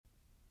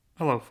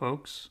Hello,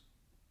 folks.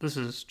 This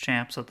is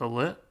Champs at the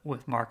Lit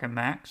with Mark and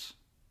Max.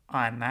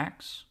 I'm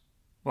Max.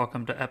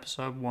 Welcome to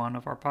episode 1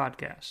 of our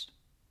podcast.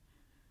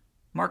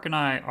 Mark and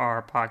I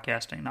are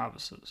podcasting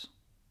novices.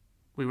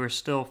 We were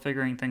still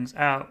figuring things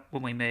out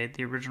when we made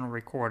the original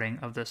recording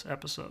of this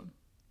episode.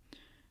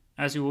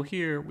 As you will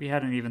hear, we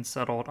hadn't even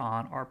settled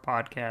on our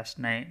podcast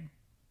name.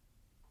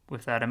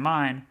 With that in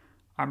mind,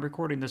 I'm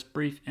recording this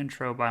brief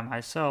intro by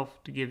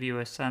myself to give you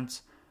a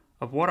sense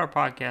of what our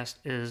podcast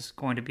is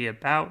going to be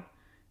about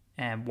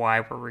and why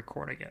we're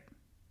recording it.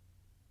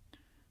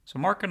 So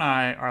Mark and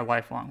I are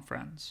lifelong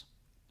friends.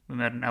 We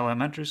met in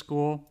elementary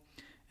school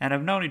and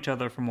have known each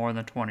other for more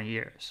than 20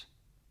 years.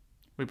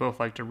 We both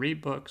like to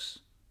read books,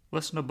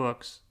 listen to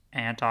books,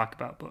 and talk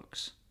about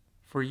books.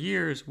 For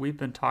years, we've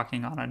been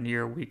talking on a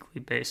near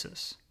weekly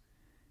basis,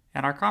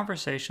 and our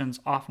conversations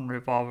often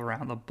revolve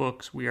around the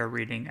books we are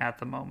reading at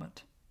the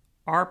moment.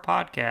 Our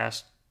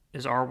podcast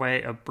is our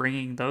way of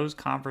bringing those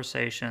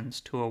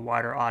conversations to a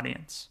wider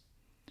audience,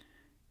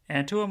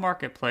 and to a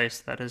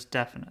marketplace that is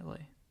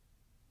definitely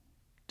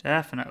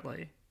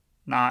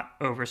not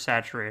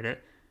oversaturated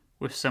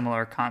with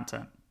similar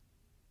content.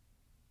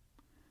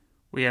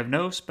 We have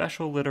no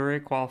special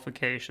literary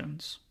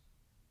qualifications.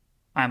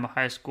 I'm a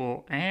high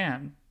school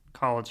and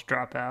college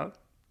dropout.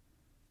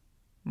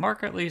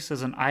 Mark at least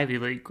is an Ivy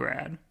League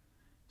grad,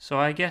 so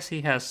I guess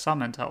he has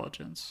some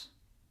intelligence.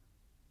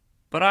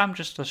 But I'm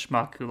just a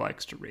schmuck who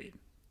likes to read.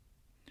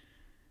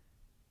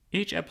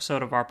 Each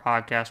episode of our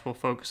podcast will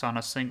focus on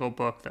a single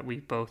book that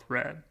we've both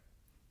read.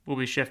 We'll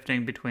be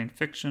shifting between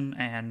fiction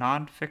and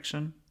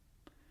non-fiction.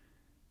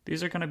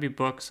 These are going to be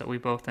books that we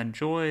both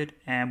enjoyed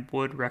and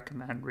would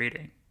recommend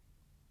reading.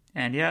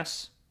 And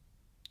yes,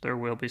 there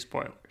will be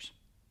spoilers.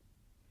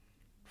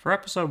 For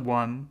episode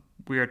 1,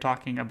 we are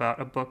talking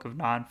about a book of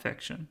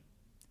non-fiction,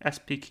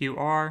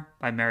 Spqr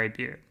by Mary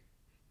Beard.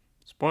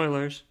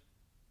 Spoilers: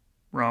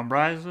 Rome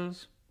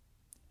rises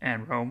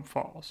and Rome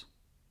falls.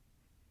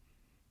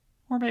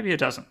 Or maybe it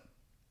doesn't.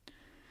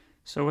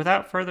 So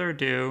without further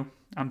ado,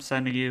 I'm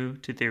sending you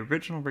to the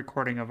original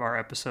recording of our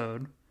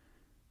episode.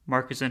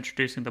 Mark is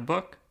introducing the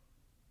book.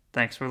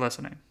 Thanks for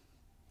listening.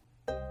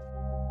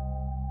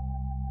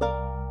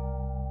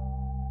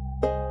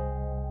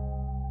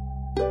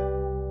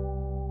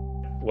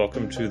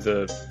 Welcome to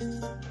the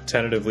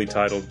tentatively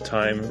titled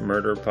Time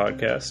Murder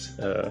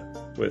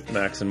Podcast with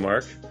Max and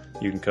Mark.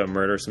 You can come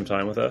murder some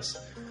time with us.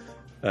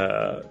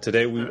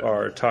 Today we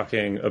are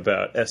talking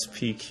about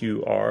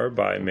Spqr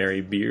by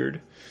Mary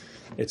Beard.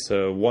 It's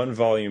a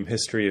one-volume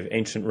history of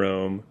ancient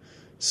Rome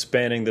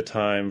spanning the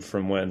time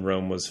from when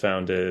Rome was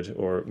founded,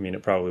 or, I mean,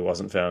 it probably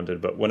wasn't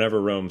founded, but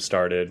whenever Rome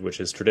started,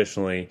 which is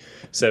traditionally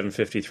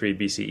 753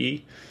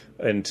 BCE,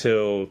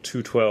 until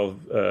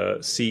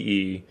 212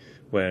 CE,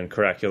 when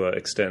Caracalla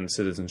extends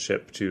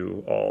citizenship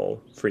to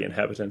all free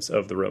inhabitants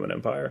of the Roman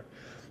Empire.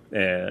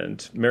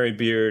 And Mary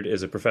Beard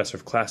is a professor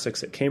of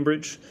classics at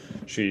Cambridge.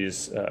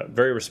 She's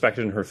very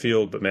respected in her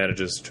field, but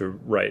manages to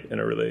write in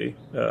a really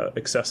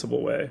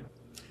accessible way.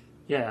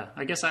 Yeah,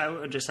 I guess I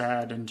would just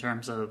add in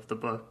terms of the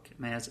book,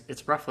 I mean,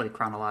 it's roughly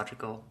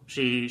chronological.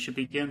 She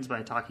begins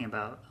by talking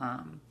about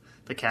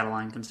the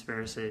Catiline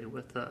conspiracy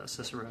with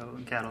Cicero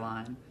and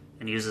Catiline,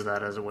 and uses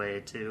that as a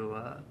way to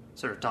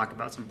sort of talk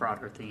about some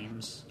broader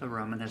themes of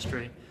Roman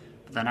history.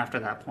 But then after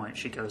that point,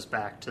 she goes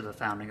back to the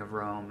founding of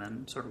Rome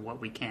and sort of what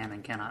we can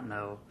and cannot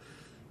know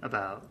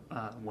about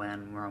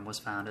when Rome was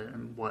founded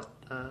and what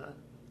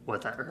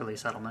that early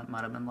settlement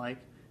might have been like,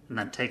 and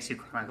then takes you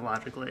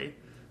chronologically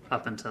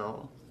up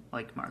until,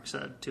 like Mark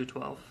said,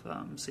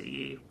 212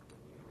 CE.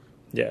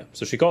 Yeah,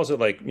 so she calls it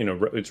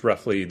it's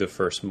roughly the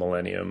first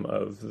millennium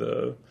of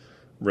the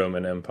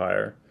Roman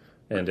Empire,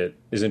 and it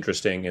is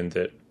interesting in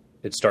that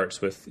it starts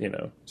with,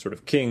 sort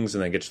of kings,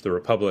 and then gets to the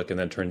Republic, and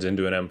then turns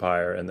into an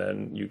empire, and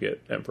then you get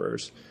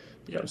emperors.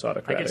 Becomes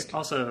autocratic. I guess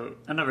also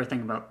another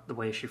thing about the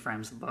way she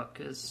frames the book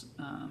is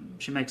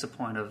she makes a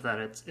point of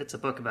that it's a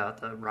book about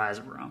the rise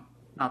of Rome,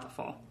 not the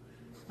fall.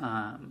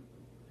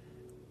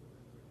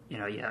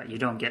 You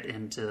don't get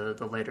into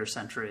the later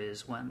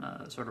centuries when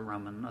sort of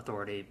Roman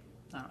authority,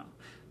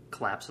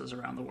 collapses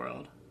around the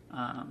world.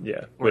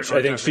 Which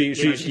I think she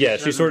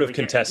sort of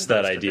contests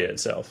that idea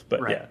itself, but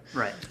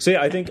right. So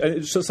yeah, I think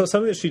so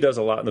something that she does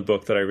a lot in the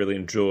book that I really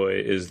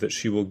enjoy is that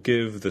she will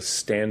give the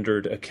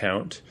standard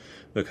account,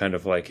 the kind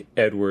of like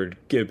Edward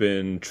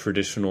Gibbon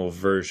traditional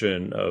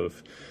version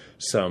of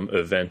some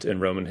event in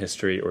Roman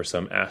history or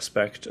some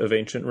aspect of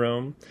ancient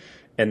Rome.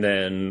 And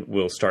then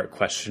we'll start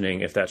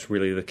questioning if that's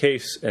really the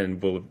case,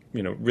 and we'll,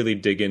 really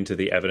dig into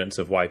the evidence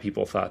of why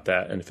people thought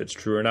that and if it's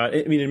true or not.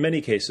 I mean, in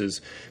many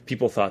cases,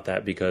 people thought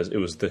that because it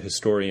was the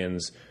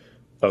historians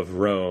of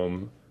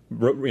Rome,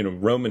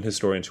 Roman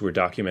historians who were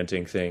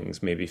documenting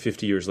things maybe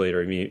 50 years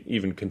later,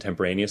 even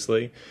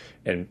contemporaneously.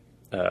 And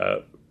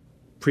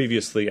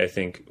previously, I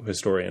think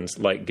historians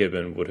like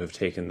Gibbon would have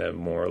taken them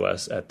more or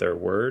less at their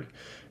word.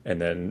 And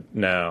then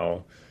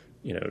now,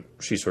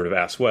 she sort of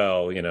asks,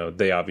 well,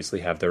 they obviously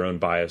have their own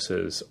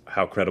biases.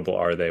 How credible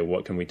are they?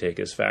 What can we take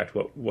as fact?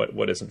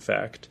 What isn't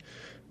fact?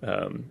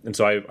 And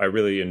so I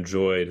really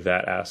enjoyed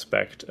that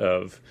aspect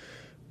of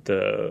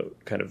the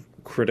kind of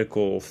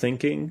critical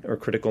thinking or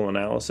critical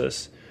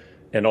analysis,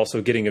 and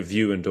also getting a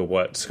view into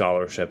what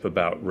scholarship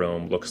about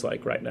Rome looks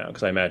like right now,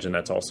 because I imagine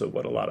that's also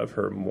what a lot of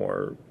her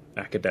more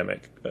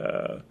academic,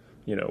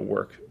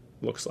 work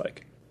looks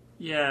like.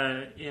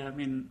 Yeah. I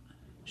mean,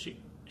 she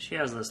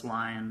has this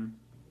line,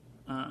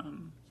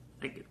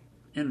 like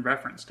in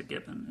reference to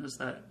Gibbon, is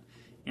that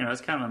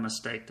it's kind of a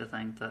mistake to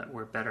think that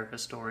we're better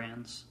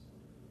historians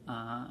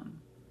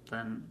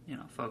than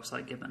folks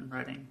like Gibbon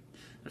writing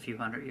a few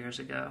hundred years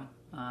ago.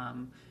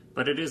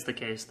 But it is the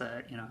case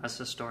that as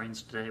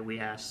historians today, we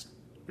ask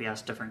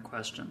different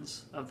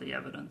questions of the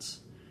evidence,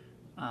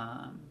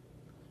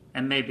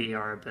 and maybe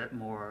are a bit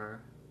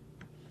more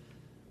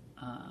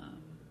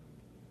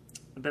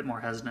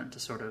hesitant to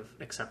sort of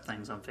accept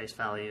things on face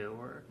value,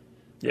 or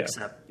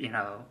accept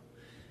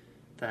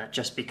that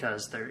just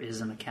because there is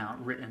an account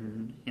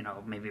written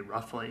maybe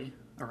roughly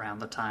around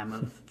the time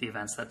of the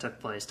events that took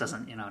place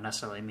doesn't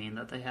necessarily mean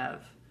that they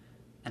have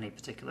any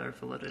particular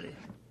validity.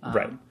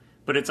 Right.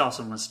 But it's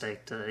also a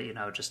mistake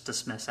to just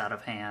dismiss out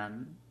of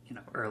hand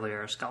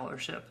earlier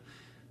scholarship,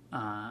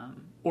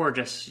 or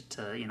just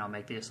to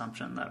make the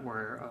assumption that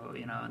we're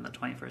in the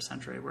 21st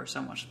century we're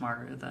so much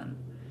smarter than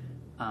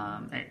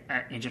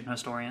ancient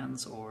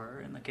historians,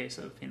 or in the case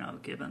of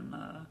Gibbon,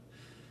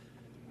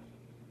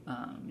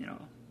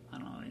 I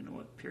don't know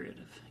what period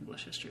of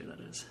English history that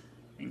is.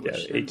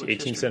 English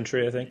 18th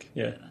century, I think.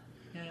 Yeah.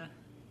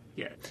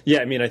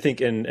 I mean, I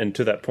think, and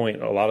to that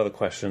point, a lot of the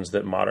questions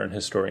that modern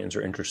historians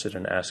are interested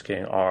in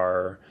asking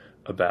are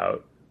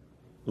about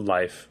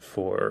life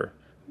for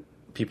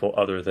people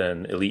other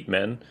than elite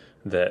men.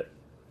 That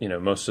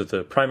most of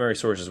the primary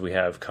sources we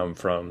have come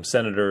from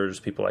senators,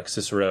 people like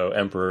Cicero,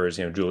 emperors.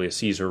 Julius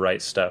Caesar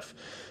writes stuff.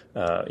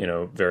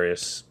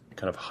 Various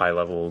kind of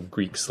high-level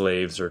Greek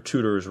slaves or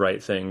tutors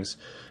write things.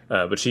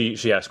 But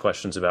she asked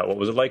questions about what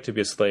was it like to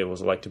be a slave, what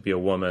was it like to be a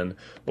woman,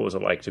 what was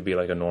it like to be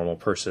like a normal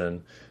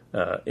person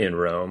in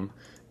Rome.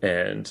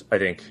 And I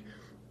think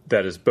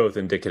that is both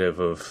indicative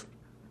of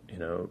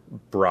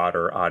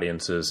broader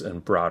audiences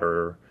and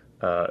broader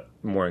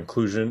more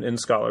inclusion in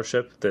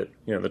scholarship, that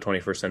the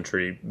 21st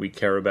century we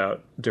care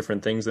about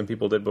different things than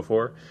people did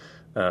before,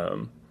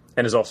 and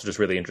is also just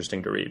really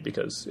interesting to read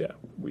because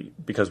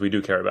we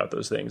do care about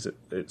those things.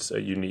 It's a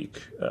unique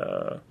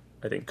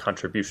I think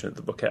contribution that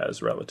the book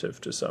has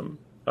relative to some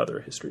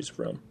other histories of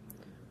Rome.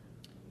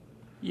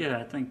 Yeah,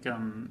 I think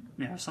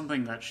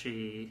something that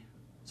she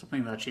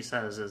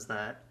says is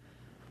that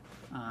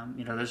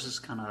there's this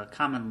kind of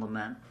common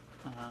lament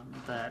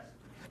that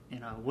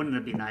wouldn't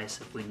it be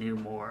nice if we knew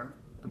more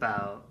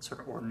about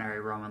sort of ordinary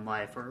Roman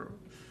life or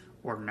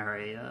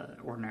ordinary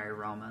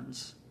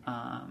Romans.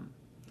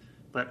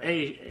 But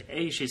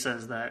she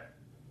says that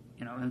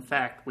in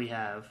fact we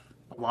have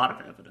a lot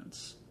of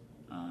evidence.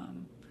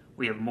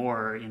 We have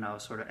more,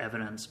 sort of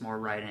evidence, more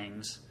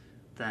writings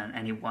than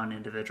any one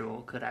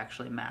individual could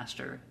actually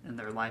master in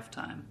their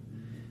lifetime.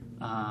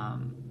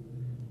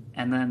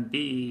 And then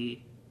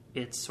B,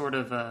 it's sort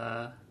of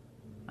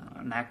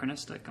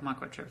anachronistic. I'm not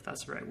quite sure if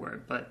that's the right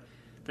word, but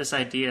this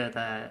idea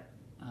that,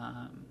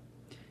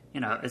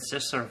 it's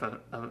just sort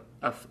of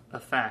a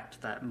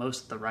fact that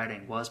most of the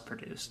writing was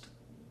produced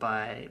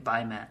by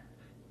men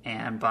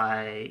and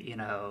by,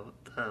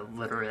 the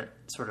literate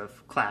sort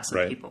of class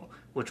of people,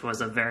 which was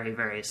a very,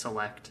 very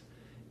select,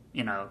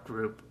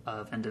 group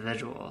of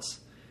individuals.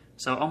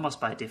 So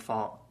almost by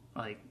default,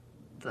 like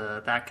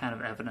that kind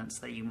of evidence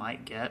that you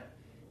might get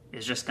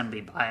is just going to be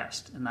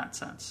biased in that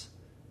sense.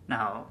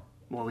 Now,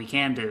 what we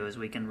can do is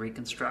we can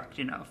reconstruct,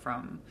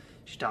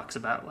 she talks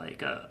about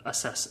like a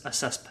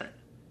cesspit,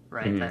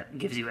 right? Mm-hmm. That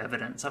gives you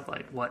evidence of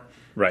like what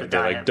they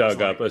like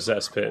dug up a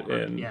cesspit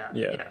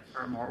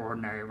for more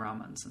ordinary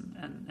Romans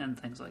and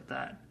things like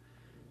that.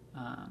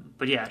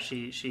 But yeah,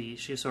 she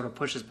sort of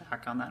pushes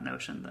back on that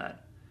notion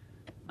that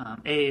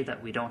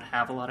that we don't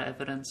have a lot of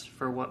evidence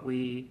for what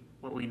we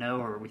know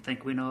or we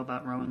think we know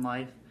about Roman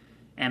life,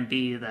 and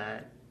B,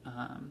 that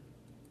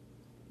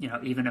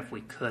even if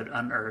we could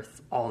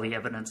unearth all the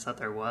evidence that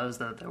there was,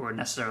 that there would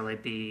necessarily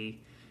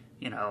be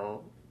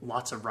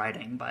lots of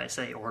writing by,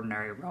 say,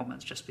 ordinary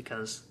Romans, just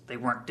because they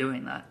weren't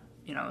doing that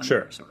in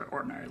their sort of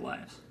ordinary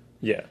lives.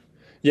 Yeah.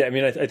 I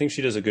mean, I think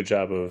she does a good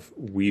job of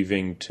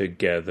weaving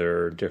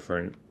together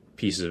different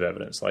pieces of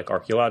evidence, like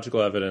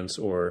archaeological evidence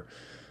or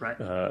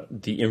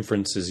the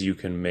inferences you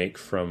can make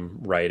from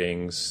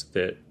writings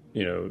that,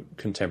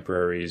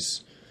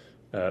 contemporaries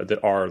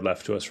that are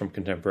left to us from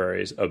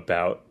contemporaries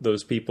about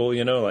those people,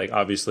 like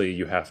obviously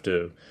you have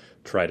to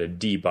try to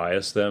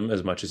de-bias them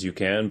as much as you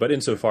can, but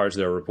insofar as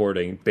they're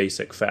reporting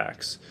basic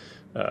facts,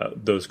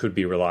 those could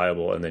be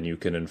reliable, and then you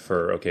can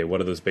infer, okay, what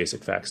do those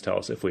basic facts tell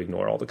us if we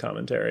ignore all the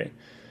commentary?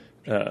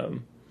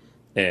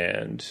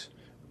 And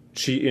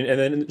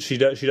she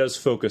does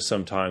focus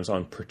sometimes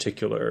on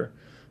particular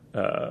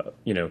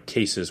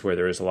cases where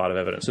there is a lot of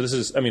evidence. So this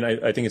is,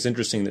 I think it's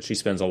interesting that she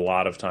spends a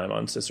lot of time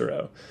on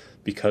Cicero,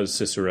 because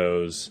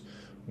Cicero's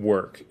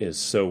work is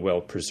so well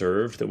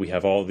preserved that we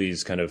have all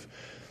these kind of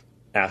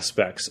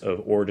aspects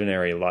of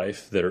ordinary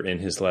life that are in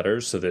his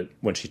letters, so that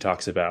when she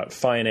talks about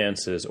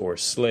finances or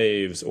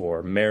slaves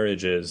or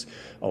marriages,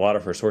 a lot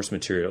of her source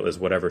material is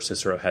whatever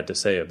Cicero had to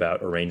say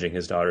about arranging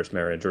his daughter's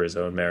marriage or his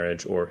own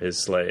marriage or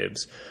his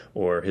slaves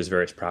or his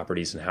various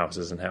properties and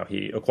houses and how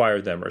he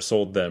acquired them or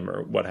sold them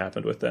or what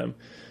happened with them.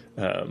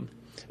 And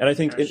I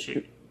think...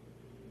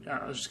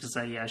 I was just going to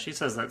say, yeah, she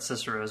says that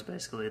Cicero is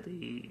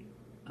basically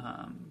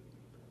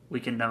we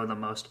can know the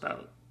most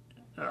about,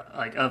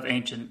 of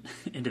ancient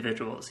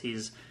individuals.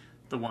 He's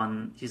the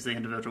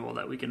individual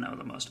that we can know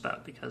the most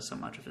about because so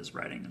much of his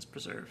writing is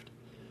preserved.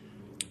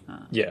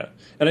 Yeah.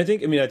 And I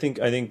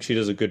think she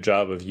does a good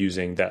job of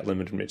using that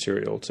limited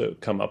material to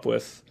come up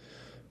with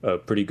a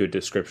pretty good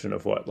description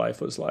of what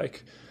life was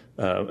like.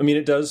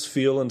 It does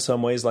feel in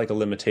some ways like a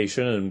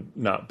limitation, and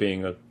not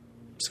being a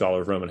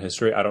scholar of Roman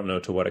history, I don't know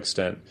to what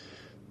extent,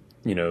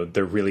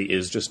 there really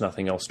is just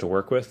nothing else to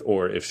work with,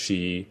 or if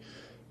she,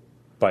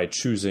 by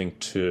choosing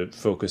to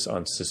focus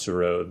on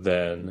Cicero,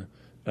 then,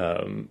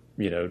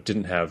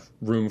 didn't have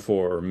room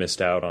for or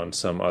missed out on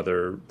some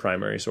other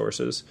primary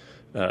sources.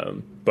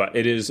 But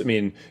it is,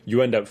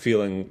 you end up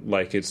feeling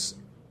like it's,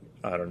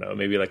 I don't know,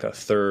 maybe like a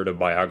third a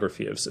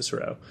biography of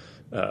Cicero.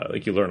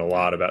 You learn a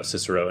lot about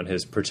Cicero and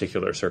his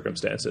particular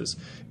circumstances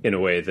in a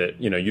way that,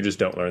 you just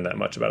don't learn that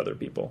much about other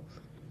people.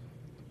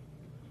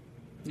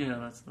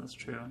 Yeah, that's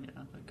true.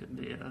 Yeah, that could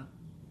be a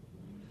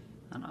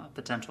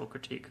potential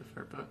critique of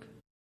her book.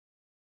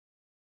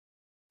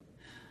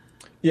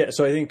 Yeah,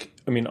 so I think,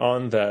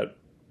 on that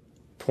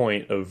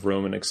point of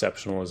Roman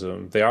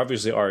exceptionalism, they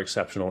obviously are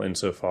exceptional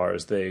insofar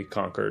as they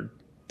conquered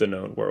the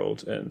known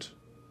world, and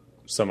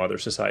some other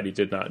society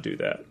did not do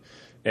that.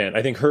 And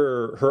I think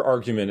her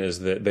argument is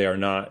that they are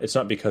not, it's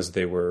not because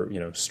they were,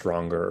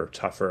 stronger or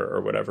tougher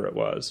or whatever it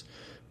was.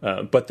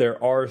 But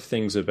there are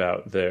things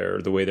about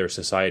the way their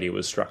society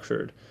was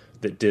structured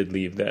that did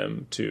lead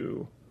them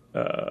to,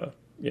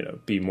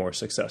 be more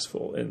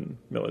successful in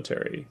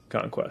military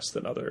conquest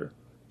than other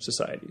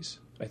societies,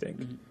 I think.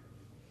 Mm-hmm.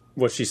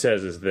 What she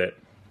says is that,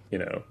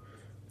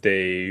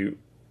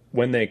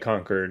 when they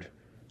conquered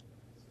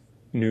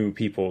new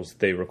peoples,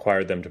 they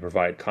required them to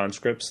provide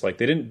conscripts. Like,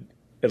 they didn't,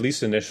 at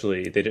least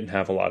initially, they didn't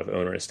have a lot of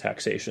onerous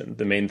taxation.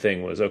 The main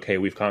thing was, okay,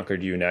 we've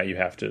conquered you, now you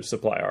have to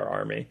supply our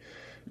army.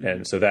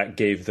 And so that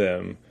gave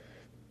them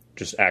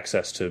just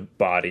access to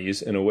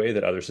bodies in a way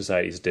that other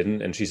societies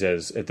didn't. And she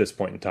says at this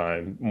point in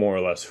time, more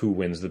or less, who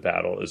wins the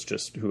battle is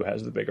just who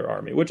has the bigger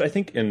army, which I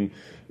think a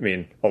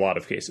lot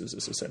of cases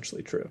is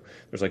essentially true.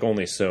 There's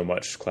only so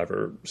much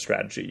clever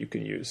strategy you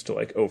can use to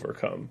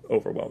overcome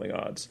overwhelming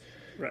odds.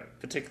 Right.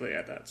 Particularly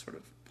at that sort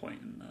of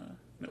point in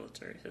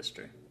military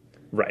history.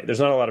 Right. There's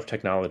not a lot of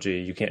technology.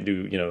 You can't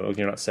do,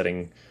 you're not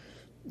setting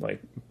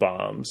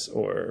bombs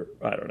or,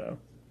 I don't know.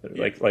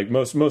 Yeah. Like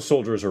most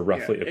soldiers are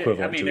roughly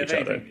equivalent to each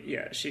other.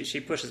 She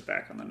pushes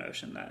back on the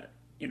notion that,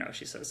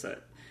 she says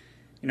that,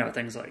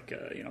 things like,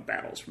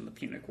 battles from the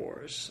Punic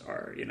Wars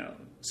are,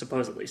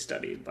 supposedly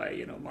studied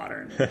by,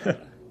 modern,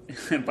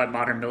 by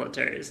modern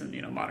militaries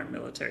and, modern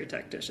military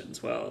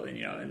tacticians. Well,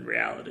 in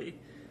reality,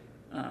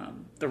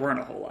 there weren't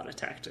a whole lot of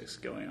tactics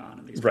going on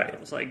in these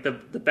battles. Like the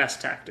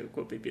best tactic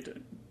would be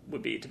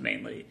to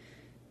maybe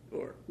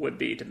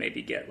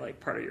get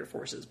part of your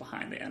forces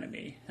behind the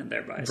enemy and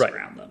thereby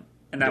surround them.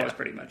 And that was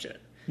pretty much it.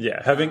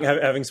 Yeah,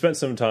 having spent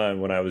some time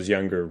when I was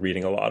younger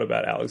reading a lot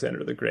about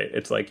Alexander the Great,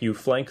 it's like you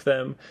flank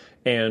them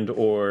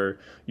or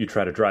you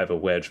try to drive a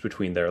wedge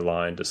between their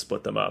line to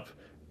split them up,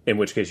 in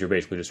which case you're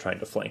basically just trying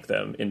to flank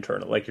them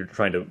internally. Like you're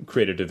trying to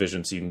create a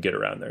division so you can get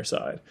around their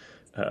side.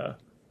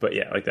 But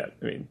yeah, like that,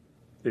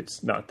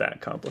 it's not that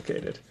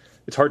complicated.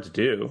 It's hard to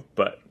do,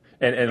 but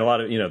and a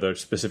lot of, the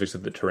specifics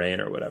of the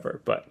terrain or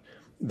whatever, but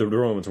the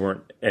Romans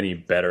weren't any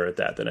better at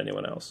that than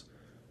anyone else.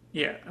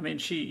 Yeah,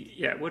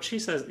 she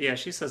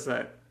says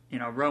that,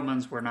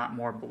 Romans were not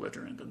more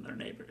belligerent than their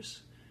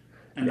neighbors,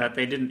 and that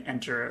they didn't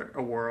enter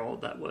a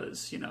world that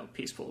was,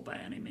 peaceful by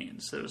any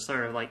means. So it was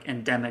sort of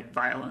endemic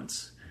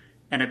violence,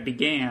 and it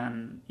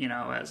began,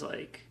 as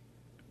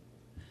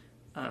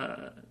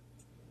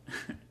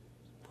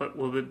what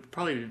would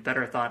probably be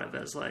better thought of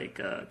as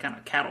kind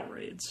of cattle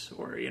raids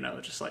or,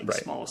 just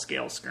small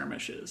scale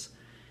skirmishes.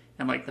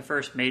 And the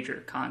first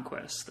major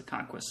conquest, the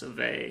conquest of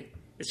Veii,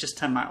 it's just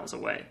 10 miles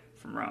away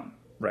from Rome.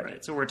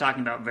 Right. So we're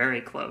talking about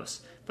very close.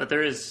 But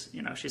there is,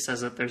 she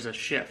says that there's a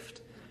shift,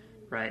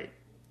 right?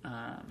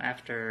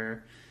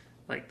 After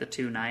the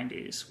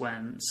 290s,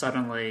 when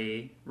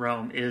suddenly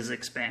Rome is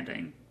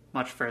expanding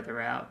much further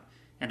out,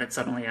 and it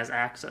suddenly has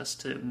access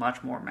to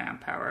much more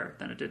manpower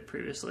than it did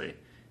previously.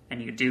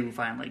 And you do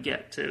finally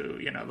get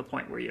to, the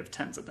point where you have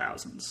tens of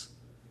thousands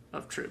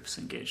of troops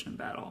engaged in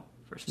battle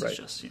versus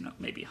just,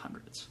 maybe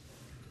hundreds.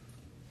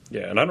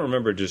 Yeah, and I don't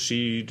remember, does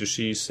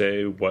she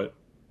say what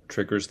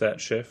triggers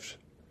that shift?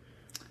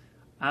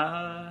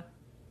 I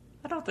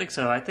don't think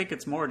so. I think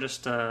it's more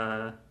just,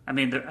 I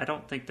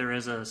don't think there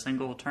is a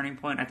single turning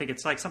point. I think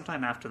it's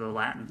sometime after the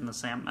Latin and the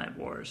Samnite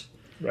Wars.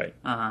 Right.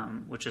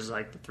 Which is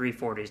the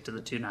 340s to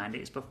the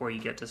 290s before you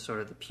get to sort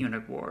of the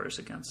Punic Wars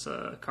against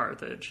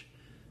Carthage.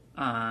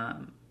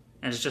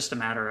 And it's just a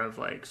matter of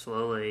like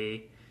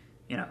slowly,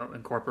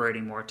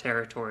 incorporating more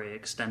territory,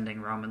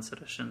 extending Roman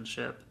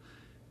citizenship.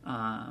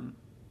 And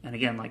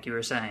again, like you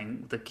were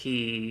saying, the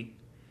key,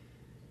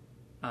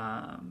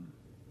 the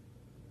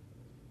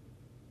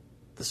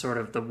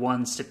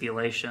one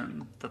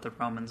stipulation that the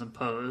Romans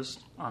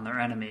imposed on their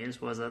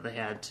enemies was that they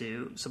had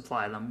to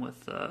supply them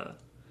with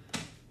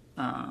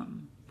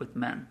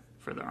men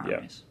for their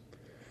armies.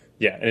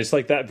 Yeah, and it's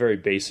like that very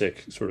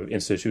basic sort of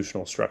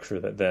institutional structure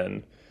that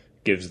then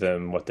gives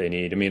them what they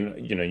need. I mean,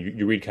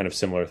 you read kind of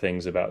similar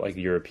things about like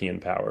European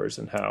powers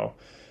and how,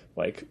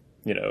 like,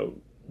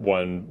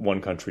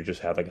 one country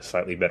just had like a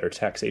slightly better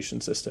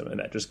taxation system, and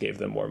that just gave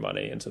them more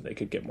money, and so they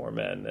could get more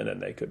men, and then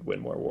they could win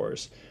more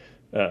wars.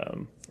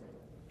 Sure.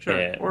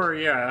 Or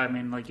I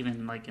mean, like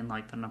even like in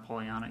like the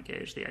Napoleonic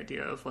age, the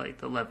idea of like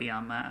the levy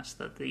en masse,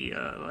 that the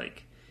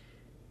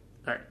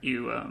that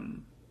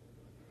you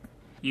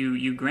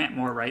grant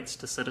more rights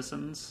to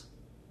citizens,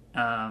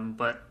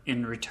 but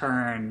in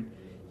return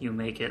you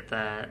make it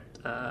that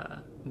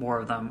more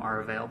of them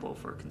are available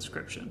for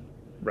conscription.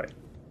 Right.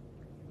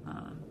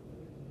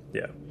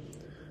 Yeah.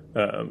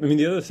 I mean,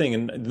 the other thing,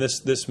 and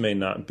this may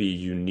not be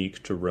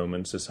unique to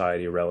Roman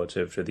society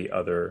relative to the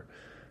other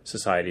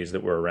societies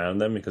that were around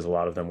them, because a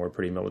lot of them were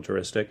pretty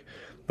militaristic,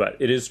 but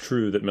it is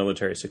true that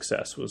military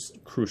success was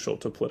crucial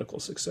to political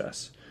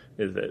success.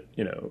 Is that,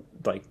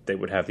 like they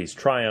would have these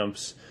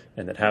triumphs,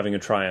 and that having a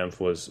triumph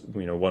was,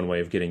 one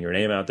way of getting your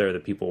name out there,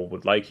 that people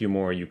would like you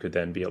more. You could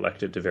then be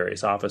elected to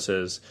various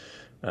offices.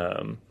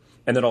 And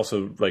then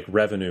also like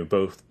revenue,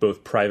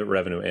 both private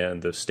revenue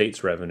and the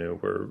state's revenue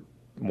were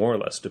more or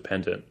less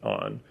dependent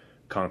on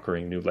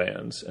conquering new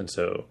lands. And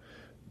so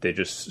they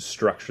just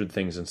structured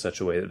things in such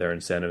a way that their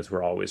incentives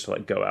were always to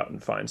like go out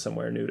and find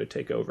somewhere new to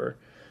take over.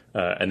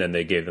 And then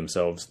they gave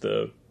themselves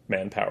the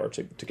manpower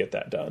to get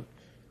that done.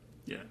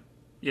 Yeah.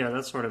 Yeah,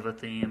 that's sort of a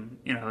theme.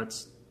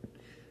 It's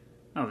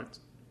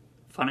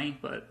funny,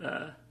 but,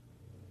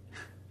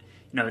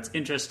 it's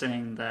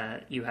interesting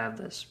that you have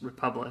this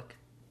republic,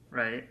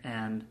 right?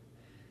 And,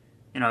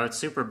 it's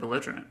super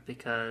belligerent,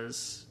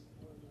 because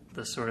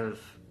the sort of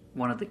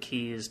one of the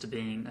keys to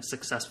being a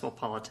successful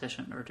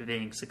politician, or to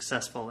being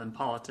successful in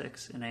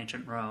politics in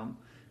ancient Rome,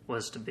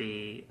 was to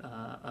be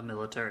a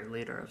military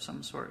leader of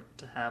some sort,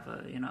 to have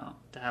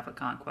a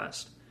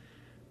conquest.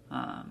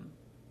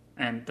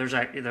 And there's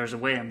a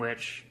way in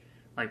which,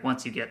 like,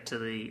 once you get to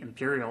the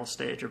imperial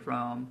stage of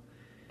Rome,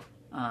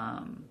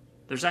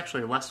 there's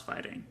actually less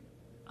fighting,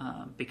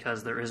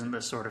 because there isn't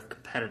this sort of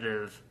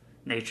competitive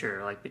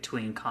nature, like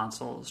between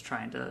consuls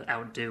trying to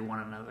outdo one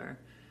another,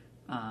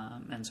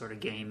 and sort of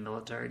gain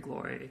military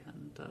glory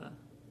and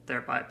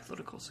thereby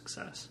political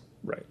success.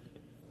 Right.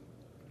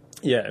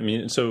 Yeah, I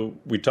mean, so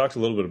we talked a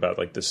little bit about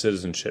like the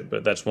citizenship,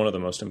 but that's one of the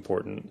most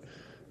important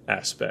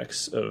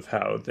aspects of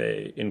how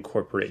they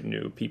incorporate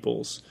new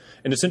peoples.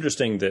 And it's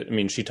interesting that, I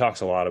mean, she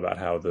talks a lot about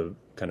how the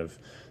kind of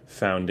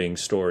founding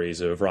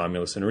stories of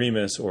Romulus and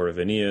Remus or of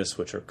Aeneas,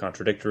 which are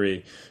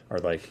contradictory, are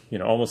like,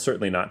 almost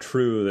certainly not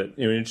true.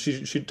 That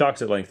she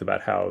talks at length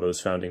about how those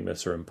founding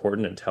myths are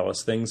important and tell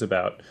us things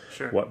about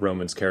what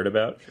Romans cared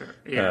about. Sure.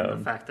 Yeah,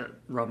 and the fact that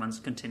Romans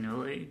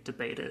continually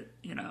debated,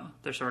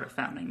 their sort of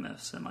founding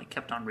myths, and like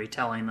kept on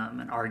retelling them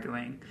and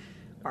arguing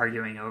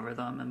over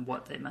them and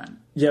what they meant.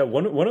 Yeah,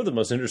 one of the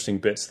most interesting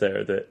bits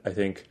there that I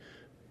think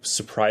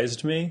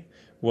surprised me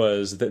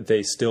was that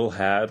they still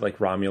had like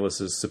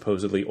Romulus's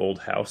supposedly old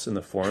house in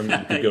the Forum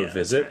that you could go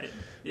visit, right.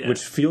 Yeah.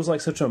 Which feels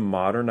like such a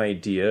modern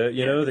idea,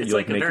 that it's you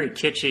like a very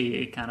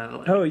kitschy kind of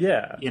like, oh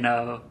yeah,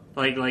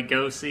 like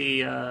go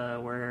see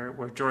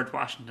where George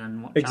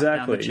Washington chopped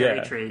exactly down the cherry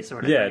tree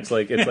sort of yeah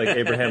thing. It's like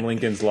Abraham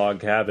Lincoln's log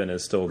cabin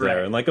is still there,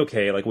 right. And like,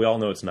 okay, like we all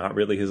know it's not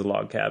really his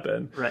log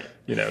cabin, right?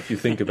 If you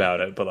think about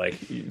it, but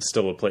like it's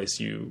still a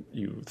place you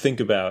think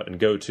about and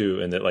go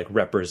to, and that like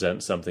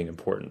represents something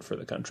important for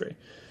the country.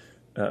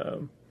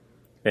 So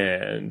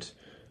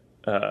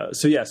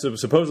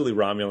supposedly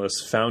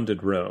Romulus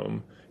founded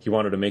Rome. He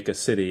wanted to make a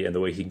city, and the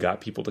way he got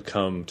people to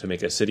come to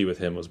make a city with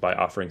him was by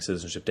offering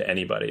citizenship to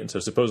anybody. And so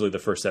supposedly the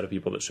first set of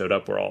people that showed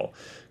up were all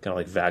kind of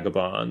like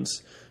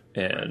vagabonds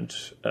and,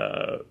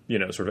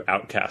 sort of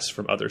outcasts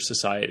from other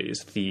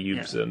societies,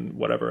 thieves and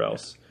whatever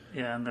else.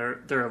 Yeah, and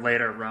there are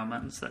later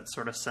Romans that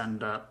sort of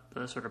send up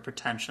the sort of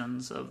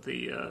pretensions of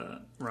the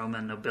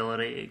Roman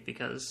nobility,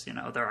 because,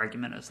 their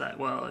argument is that,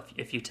 well,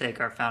 if you take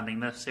our founding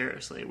myth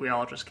seriously, we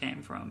all just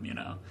came from,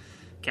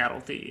 cattle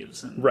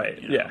thieves and right,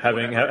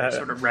 having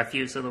sort of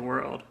refuse of the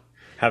world.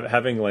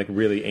 Having like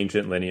really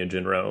ancient lineage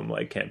in Rome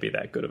like can't be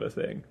that good of a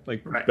thing.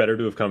 Like right. Better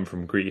to have come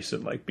from Greece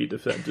and like be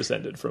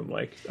descended from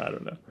like, I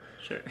don't know,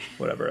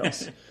 whatever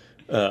else.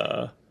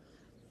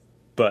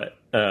 But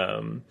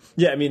I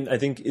mean, I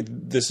think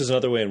this is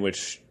another way in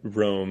which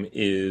Rome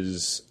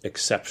is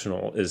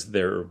exceptional, is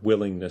their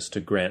willingness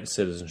to grant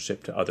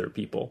citizenship to other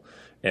people.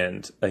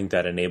 And I think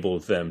that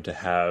enabled them to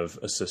have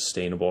a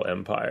sustainable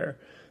empire,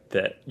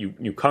 that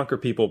you conquer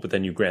people, but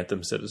then you grant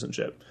them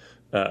citizenship.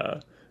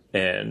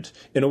 And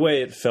in a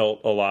way it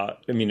felt a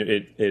lot, I mean,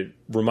 it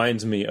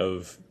reminds me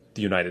of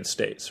the United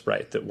States,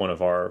 right? That one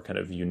of our kind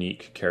of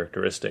unique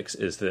characteristics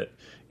is that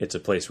it's a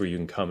place where you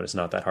can come and it's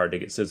not that hard to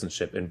get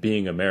citizenship. And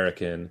being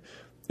American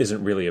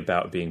isn't really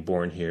about being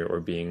born here or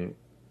being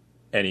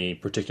any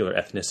particular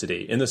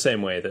ethnicity, in the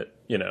same way that,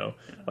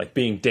 like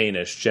being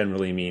Danish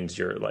generally means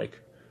you're like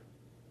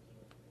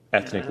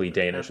ethnically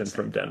Danish and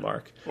from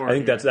Denmark. I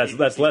think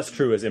that's less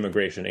true as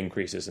immigration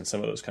increases in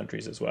some of those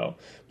countries as well.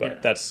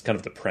 But that's kind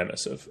of the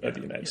premise of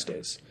the United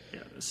States.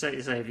 Yeah. Say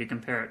if you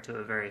compare it to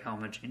a very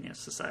homogeneous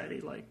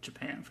society like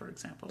Japan, for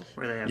example,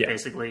 where they have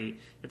basically,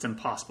 it's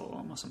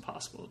almost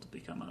impossible to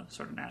become a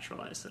sort of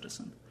naturalized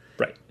citizen.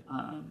 Right.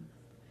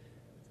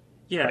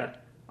 Right.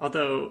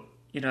 Although,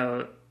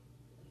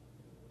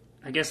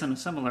 I guess in a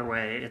similar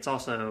way,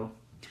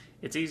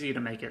 it's easy to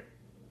make it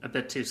a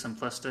bit too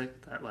simplistic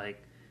that,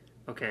 like,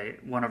 okay,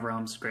 one of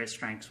Rome's great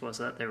strengths was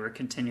that they were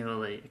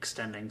continually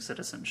extending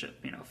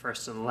citizenship,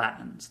 first to the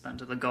Latins, then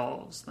to the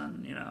Gauls,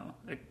 then,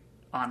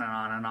 on and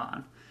on and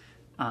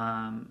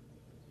on.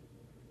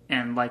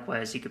 And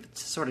likewise, you could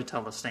sort of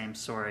tell the same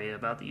story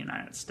about the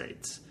United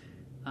States,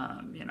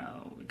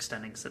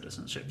 extending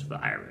citizenship to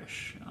the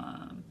Irish,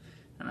 and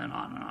then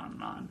on and on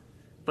and on.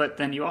 But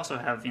then you also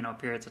have,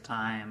 periods of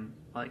time,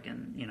 like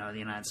in, the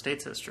United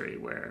States history,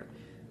 where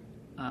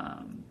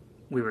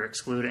we were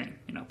excluding,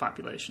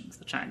 populations,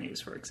 the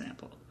Chinese, for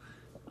example.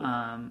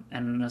 And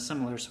in a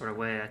similar sort of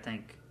way, I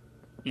think,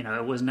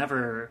 it was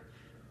never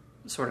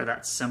sort of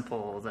that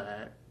simple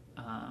that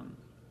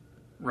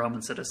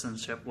Roman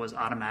citizenship was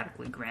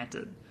automatically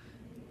granted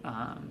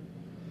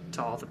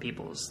to all the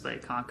peoples they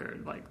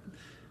conquered. Like,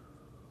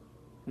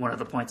 one of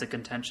the points of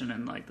contention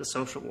in, like, the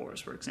social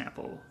wars, for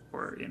example,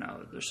 where,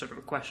 there's sort of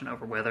a question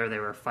over whether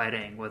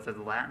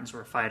the Latins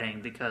were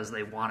fighting because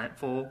they wanted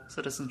full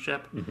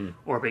citizenship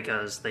or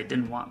because they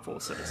didn't want full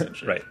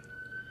citizenship. Right.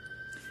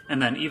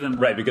 And then even...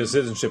 Right, because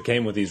citizenship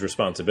came with these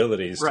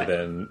responsibilities to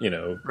then,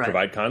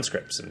 provide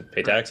conscripts and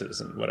pay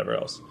taxes and whatever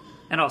else.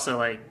 And also,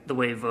 like, the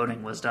way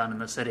voting was done in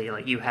the city,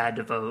 like, you had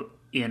to vote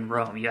in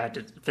Rome. You had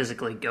to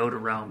physically go to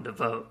Rome to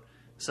vote.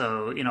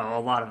 So, a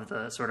lot of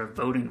the sort of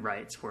voting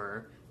rights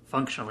were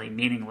functionally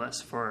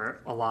meaningless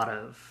for a lot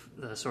of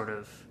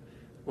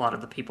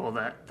the people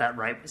that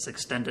right was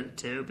extended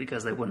to,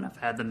 because they wouldn't have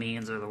had the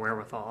means or the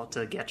wherewithal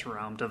to get to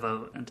Rome to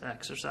vote and to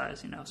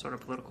exercise, sort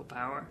of political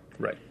power.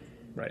 Right.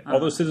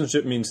 Although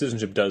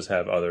citizenship does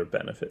have other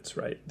benefits,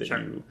 right?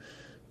 That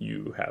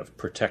you have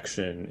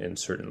protection in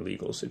certain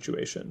legal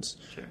situations,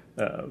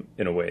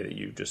 in a way that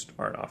you just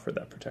aren't offered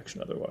that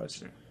protection otherwise.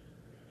 Sure.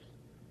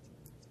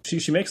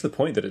 She makes the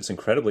point that it's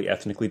incredibly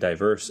ethnically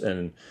diverse,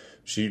 and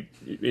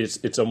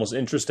it's almost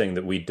interesting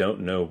that we don't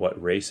know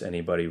what race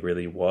anybody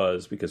really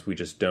was, because we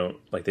just don't,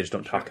 like, they just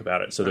don't talk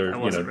about it. So that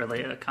wasn't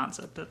really a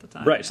concept at the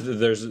time. Right. So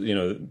there's,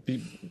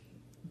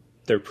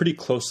 they're pretty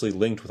closely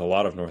linked with a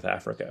lot of North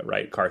Africa,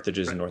 right? Carthage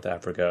is in North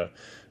Africa.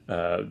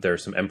 There are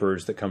some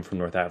emperors that come from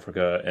North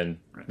Africa, and,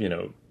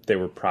 they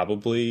were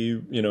probably,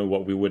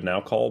 what we would now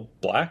call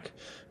black,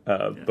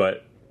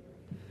 but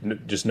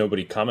just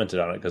nobody commented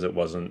on it because it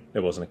wasn't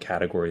a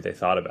category they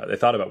thought about. They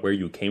thought about where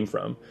you came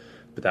from,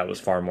 but that was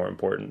far more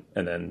important.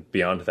 And then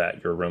beyond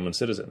that, you're a Roman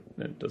citizen.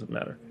 It doesn't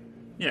matter.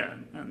 Yeah,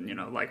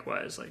 and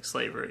likewise, like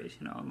slavery,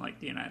 unlike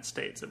the United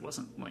States, it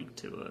wasn't linked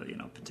to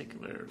a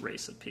particular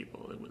race of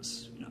people. It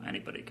was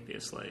anybody could be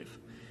a slave.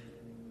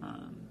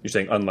 You're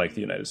saying unlike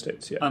the United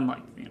States, yeah.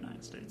 Unlike the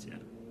United States, yeah.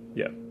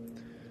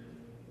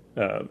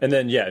 Yeah. And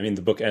then,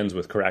 the book ends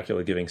with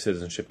Caracalla giving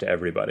citizenship to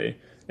everybody.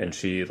 And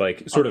she,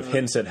 sort of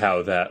hints at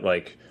how that,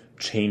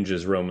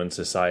 changes Roman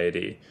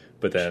society.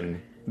 But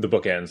then the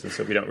book ends, and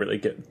so we don't really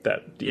get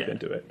that deep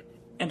into it.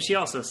 And she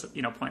also,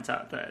 points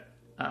out that,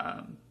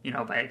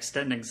 by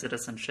extending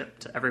citizenship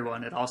to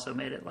everyone, it also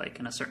made it,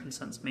 in a certain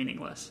sense,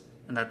 meaningless.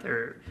 And that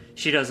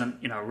she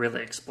doesn't,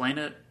 really explain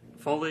it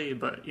fully,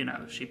 but,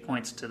 she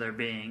points to there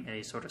being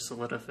a sort of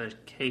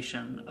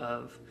solidification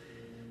of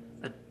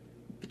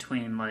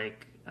between,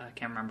 I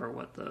can't remember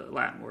what the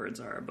Latin words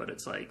are, but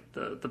it's like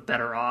the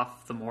better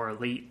off, the more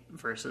elite,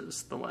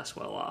 versus the less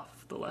well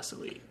off, the less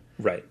elite.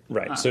 Right.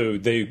 So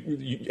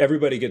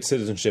everybody gets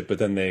citizenship, but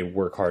then they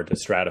work hard to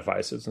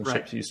stratify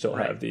citizenship. So you still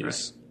have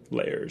these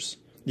layers.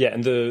 Yeah,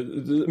 and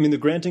the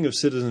granting of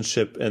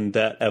citizenship and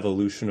that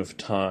evolution of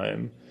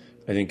time,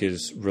 I think,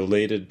 is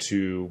related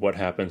to what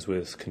happens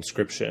with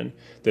conscription.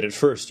 That at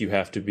first you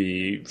have to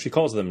be, she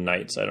calls them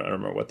knights. I don't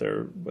remember what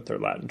their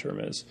Latin term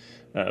is,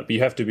 but you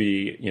have to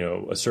be,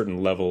 a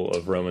certain level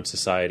of Roman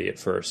society at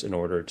first in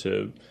order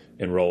to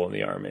enroll in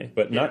the army.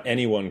 But not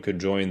anyone could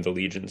join the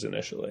legions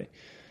initially.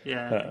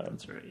 Yeah, I think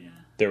that's right. Yeah.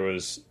 There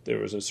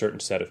was a certain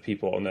set of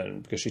people, and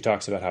then because she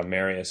talks about how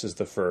Marius is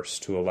the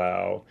first to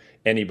allow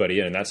anybody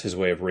in, and that's his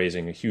way of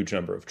raising a huge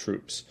number of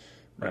troops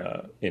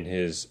in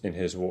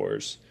his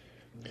wars.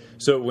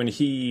 So when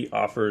he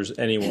offers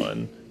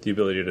anyone the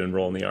ability to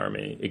enroll in the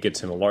army, it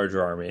gets him a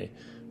larger army,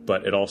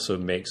 but it also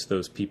makes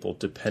those people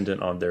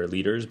dependent on their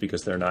leaders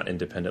because they're not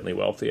independently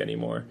wealthy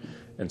anymore.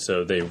 And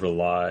so they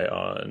rely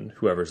on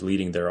whoever's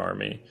leading their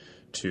army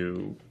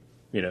to,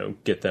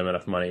 get them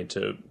enough money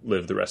to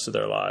live the rest of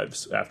their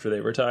lives after they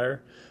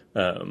retire.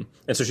 And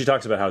so she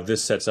talks about how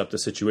this sets up the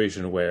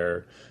situation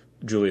where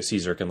Julius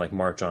Caesar can like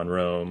march on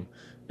Rome,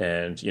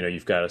 and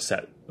you've got a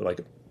set,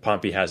 like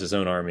Pompey has his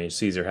own army,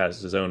 Caesar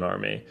has his own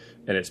army,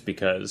 and it's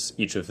because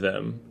each of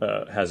them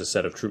has a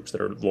set of troops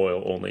that are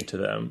loyal only to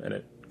them, and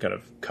it kind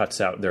of cuts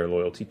out their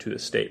loyalty to the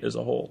state as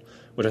a whole,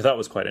 which I thought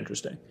was quite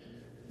interesting.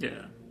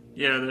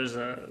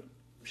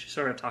 She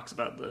sort of talks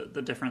about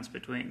the difference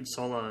between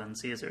Sulla and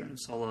Caesar, and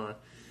Sulla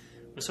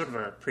was sort of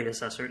a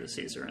predecessor to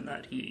Caesar in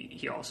that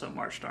he also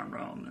marched on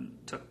Rome and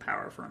took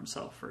power for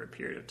himself for a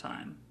period of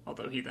time,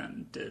 although he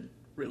then did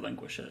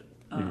relinquish it.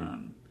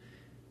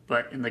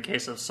 But in the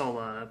case of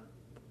Sulla,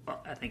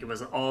 I think it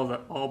was all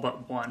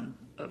but one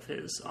of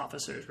his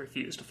officers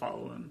refused to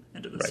follow him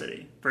into the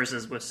city,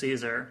 versus with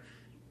Caesar,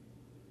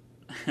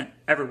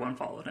 everyone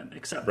followed him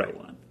except for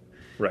one.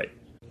 Right.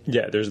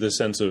 Yeah, there's this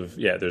sense of,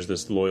 there's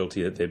this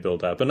loyalty that they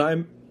build up. And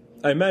I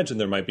imagine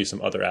there might be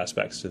some other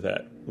aspects to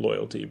that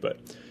loyalty, but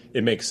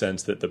it makes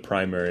sense that the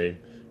primary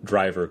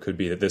driver could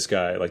be that this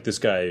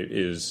guy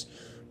is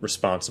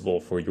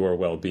responsible for your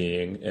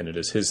well-being, and it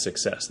is his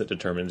success that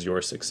determines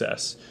your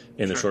success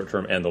in the short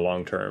term and the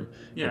long term.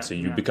 And so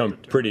you become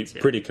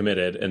pretty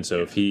committed. And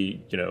so if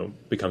he,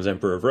 becomes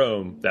emperor of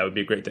Rome, that would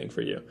be a great thing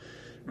for you.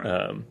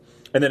 Right.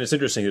 And then it's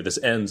interesting that this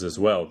ends as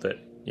well, that,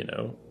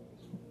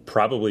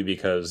 probably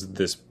because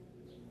this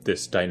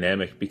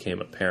dynamic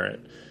became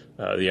apparent,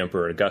 the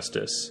Emperor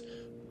Augustus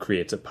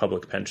creates a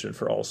public pension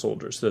for all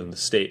soldiers. So then the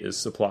state is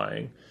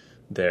supplying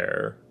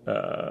their,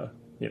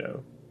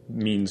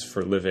 means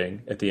for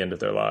living at the end of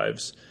their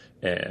lives,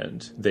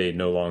 and they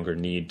no longer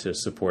need to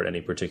support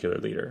any particular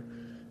leader.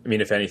 I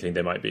mean, if anything,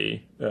 they might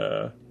be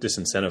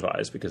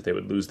disincentivized because they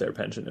would lose their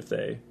pension if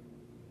they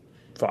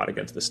fought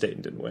against the state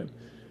and didn't win.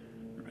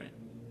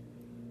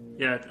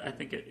 Yeah, I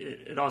think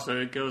it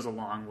also goes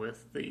along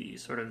with the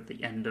sort of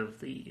the end of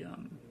the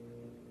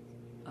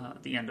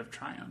end of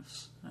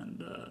triumphs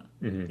and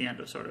the end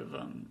of sort of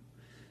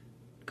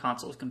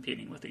consuls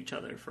competing with each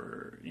other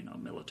for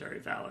military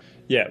valor.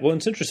 Yeah, well,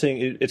 it's interesting.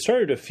 It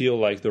started to feel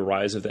like the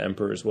rise of the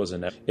emperors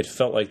it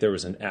felt like there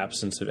was an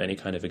absence of any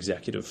kind of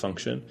executive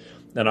function,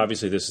 and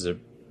obviously this is a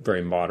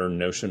very modern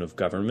notion of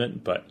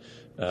government, but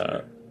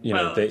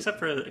except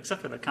for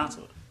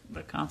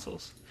the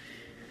consuls.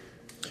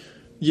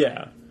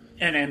 Yeah.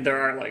 And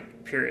there are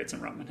like periods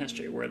in Roman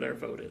history where they're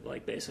voted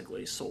like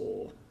basically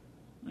sole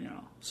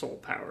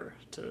power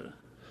to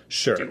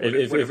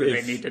do whatever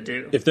they need to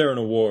do. If they're in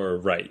a war,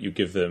 right, you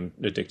give them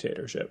a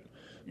dictatorship.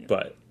 Yeah.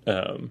 But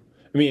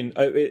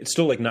it's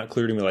still like not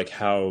clear to me like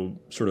how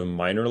sort of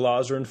minor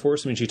laws are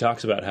enforced. I mean, she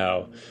talks about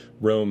how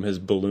Rome has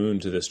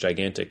ballooned to this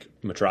gigantic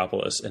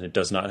metropolis and it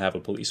does not have a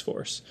police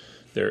force.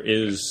 There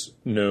is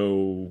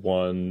no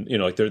one,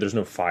 there's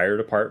no fire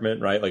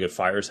department, right? Like if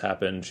fires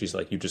happen, she's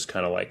like, you just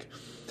kind of like.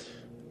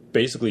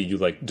 Basically, you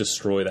like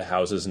destroy the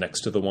houses next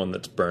to the one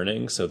that's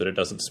burning so that it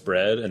doesn't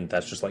spread, and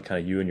that's just like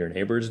kind of you and your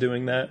neighbors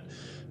doing that.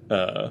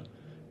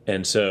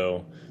 And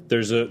so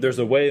there's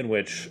a way in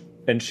which,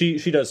 and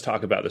she does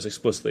talk about this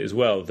explicitly as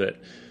well,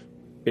 that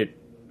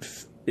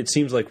it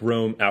seems like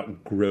Rome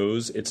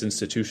outgrows its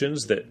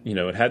institutions. That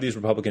it had these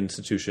republican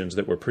institutions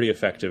that were pretty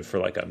effective for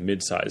like a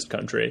mid-sized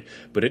country,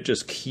 but it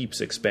just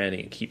keeps expanding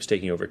and keeps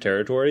taking over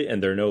territory,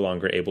 and they're no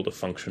longer able to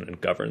function and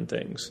govern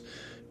things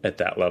at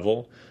that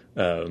level.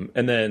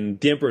 And then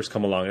the emperors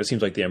come along, and it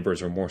seems like the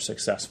emperors are more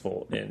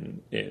successful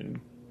in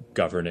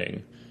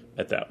governing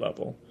at that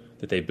level,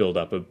 that they build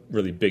up a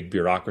really big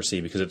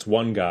bureaucracy because it's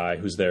one guy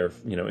who's there,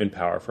 in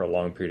power for a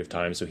long period of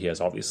time. So he has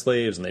all these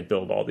slaves, and they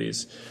build all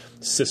these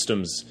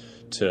systems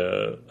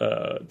to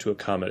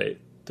accommodate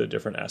the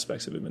different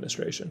aspects of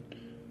administration.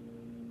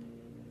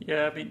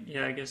 Yeah,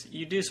 I guess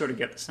you do sort of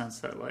get the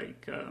sense that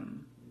like, I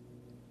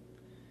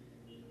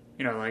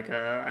don't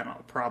know,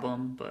 a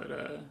problem,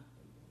 but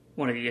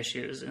one of the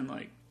issues in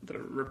like the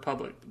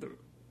Republic,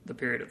 the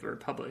period of the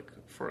Republic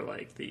for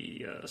like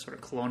the sort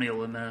of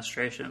colonial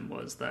administration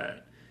was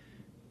that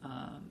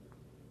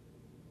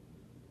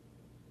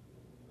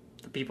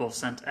the people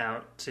sent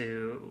out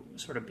to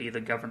sort of be the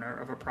governor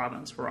of a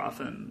province were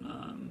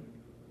often,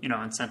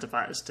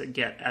 incentivized to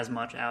get as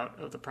much out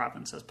of the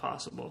province as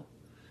possible.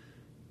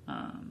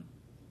 And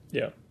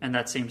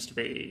that seems to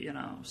be,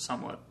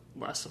 somewhat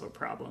less of a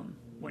problem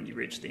when you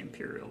reach the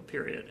imperial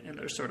period, and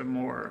there's sort of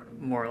more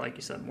like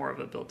you said, more of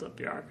a built-up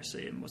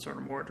bureaucracy and sort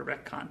of more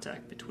direct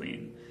contact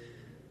between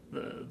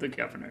the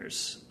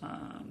governors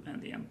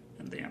and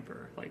the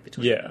emperor, like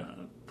between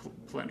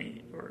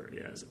Pliny,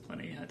 is it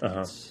Pliny? I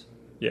think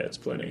it's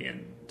Pliny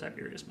and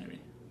Tiberius, maybe.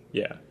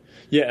 Yeah,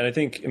 and I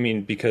think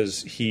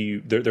because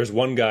there's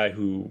one guy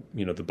who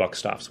the buck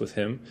stops with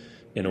him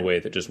in a way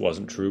that just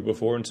wasn't true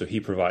before, and so he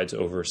provides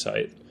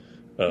oversight.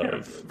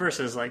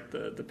 Versus like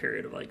the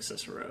period of like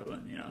Cicero,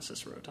 and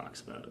Cicero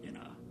talks about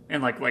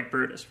and like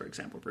Brutus, for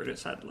example.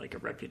 Brutus had like a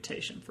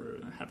reputation for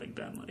having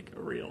been like a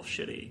real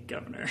shitty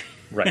governor,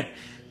 right?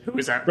 Who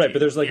was out right, but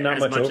there's like not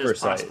much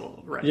oversight.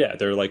 Right. Yeah,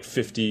 they're like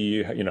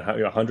 50,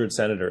 100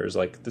 senators.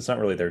 Like it's not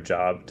really their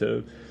job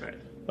to,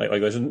 like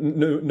there's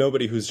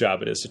nobody whose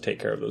job it is to take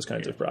care of those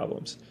kinds of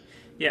problems.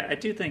 Yeah, I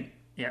do think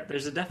yeah,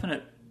 there's a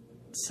definite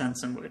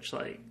sense in which,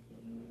 like,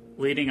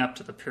 leading up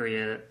to the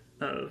period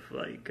of,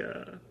 like,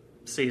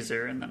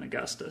 Caesar and then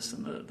Augustus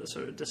and the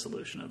sort of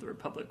dissolution of the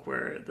Republic,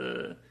 where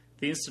the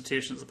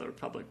institutions of the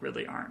Republic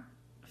really aren't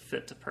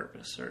fit to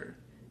purpose, or,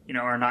 you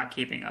know, are not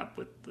keeping up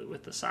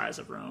with the size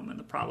of Rome and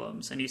the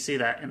problems. And you see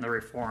that in the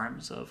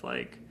reforms of,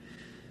 like,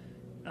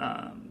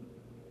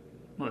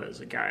 what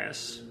is it,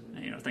 Gaius,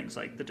 you know, things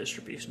like the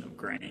distribution of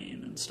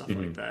grain and stuff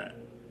like that,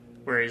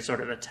 where he's sort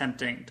of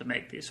attempting to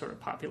make these sort of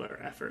popular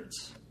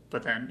efforts,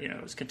 but then, you know,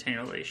 is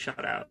continually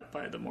shut out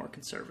by the more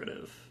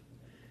conservative,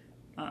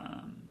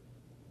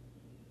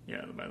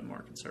 by the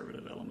more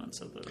conservative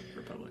elements of the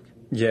Republic.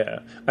 Yeah,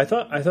 I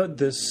thought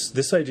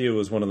this idea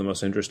was one of the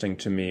most interesting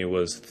to me,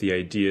 was the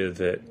idea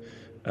that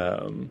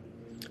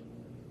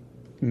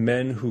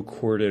men who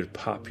courted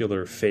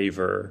popular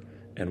favor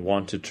and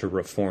wanted to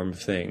reform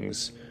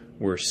things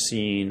were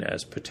seen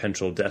as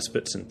potential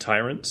despots and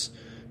tyrants,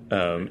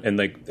 and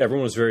like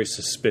everyone was very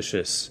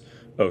suspicious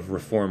of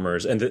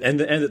reformers, and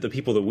that the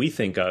people that we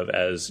think of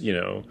as, you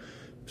know,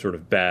 sort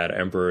of bad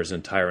emperors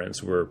and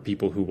tyrants were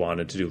people who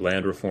wanted to do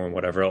land reform,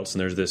 whatever else.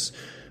 And there's this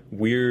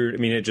weird, I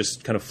mean, it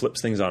just kind of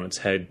flips things on its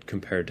head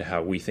compared to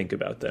how we think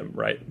about them,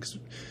 right? 'Cause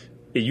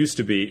it used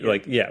to be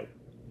like, yeah.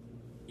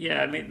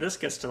 Yeah, I mean, this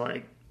gets to,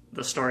 like,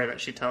 the story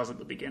that she tells at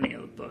the beginning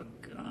of the book,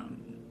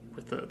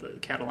 with the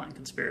Catiline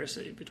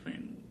conspiracy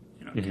between,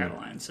 you know,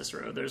 Catiline and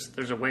Cicero.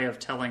 There's a way of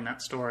telling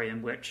that story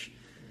in which,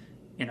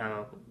 you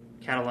know,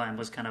 Catiline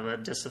was kind of a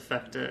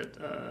disaffected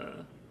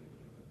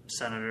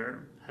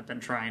senator, had been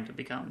trying to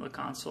become the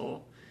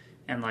consul,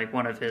 and, like,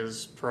 one of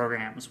his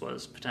programs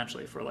was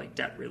potentially for, like,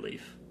 debt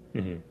relief.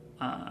 And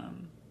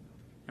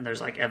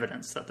there's, like,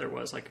 evidence that there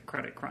was, like, a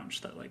credit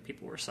crunch, that, like,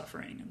 people were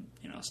suffering and,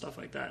 you know, stuff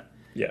like that.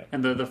 Yeah.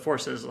 And the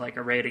forces, like,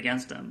 arrayed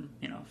against him,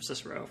 you know,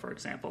 Cicero, for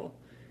example,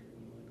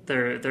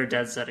 they're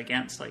dead set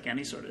against, like,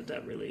 any sort of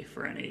debt relief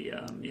or any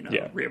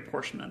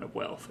reapportionment of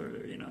wealth,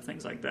 or, you know,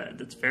 things like that.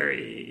 It's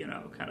very, you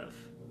know, kind of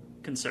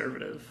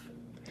conservative.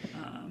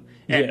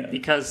 And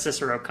because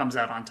Cicero comes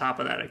out on top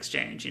of that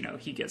exchange, you know,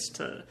 he gets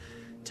to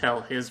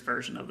tell his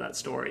version of that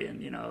story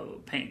and, you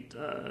know, paint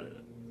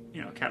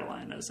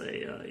Catiline as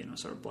a you know,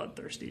 sort of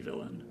bloodthirsty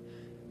villain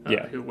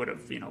who would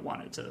have, you know,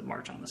 wanted to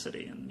march on the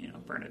city and, you know,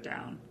 burn it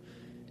down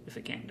if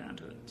it came down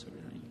to it, sort of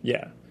thing.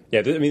 Yeah.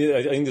 I mean,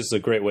 I think this is a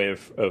great way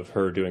of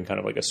her doing kind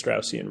of like a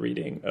Straussian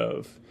reading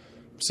of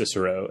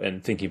Cicero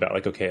and thinking about,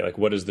 like, okay, like,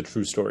 what is the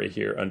true story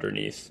here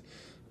underneath,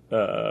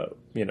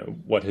 you know,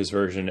 what his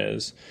version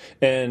is.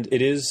 And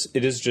it is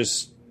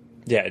just,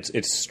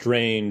 it's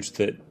strange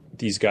that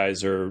these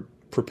guys are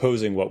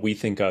proposing what we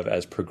think of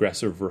as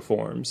progressive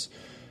reforms,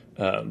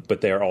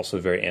 but they are also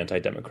very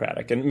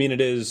anti-democratic. And I mean,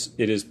 it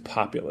is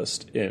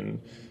populist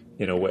in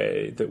a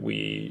way that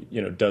we, you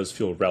know, does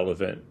feel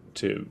relevant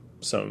to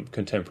some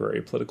contemporary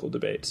political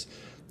debates,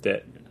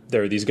 that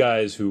there are these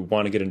guys who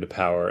want to get into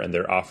power and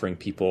they're offering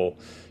people,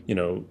 you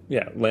know,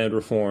 land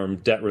reform,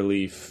 debt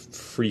relief,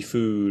 free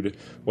food,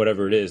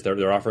 whatever it is.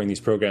 They're offering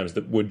these programs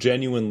that would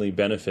genuinely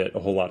benefit a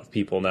whole lot of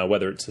people. Now,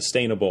 whether it's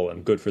sustainable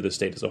and good for the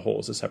state as a whole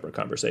is a separate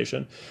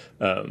conversation.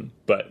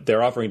 But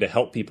they're offering to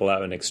help people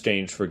out in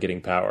exchange for getting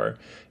power.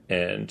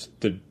 And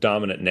the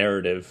dominant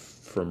narrative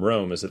from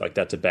Rome is that, like,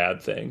 that's a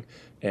bad thing,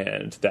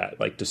 and that,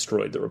 like,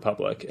 destroyed the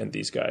Republic, and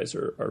these guys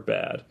are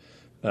bad.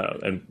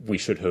 And we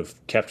should have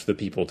kept the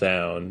people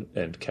down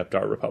and kept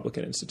our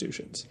Republican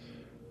institutions.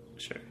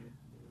 Sure.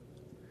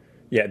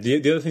 Yeah, the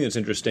other thing that's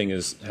interesting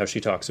is how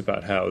she talks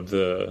about how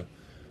the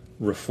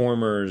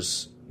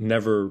reformers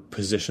never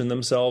position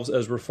themselves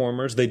as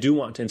reformers. They do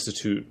want to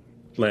institute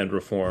land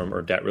reform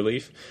or debt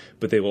relief,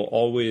 but they will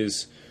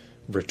always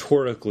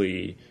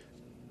rhetorically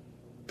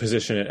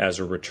position it as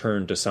a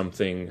return to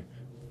something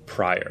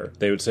prior.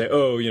 They would say,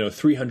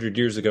 300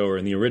 years ago, or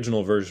in the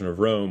original version of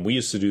Rome, we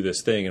used to do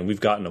this thing and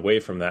we've gotten away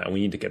from that and we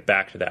need to get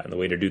back to that. And the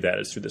way to do that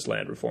is through this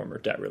land reform or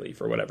debt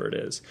relief or whatever it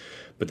is.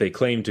 But they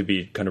claim to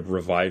be kind of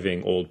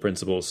reviving old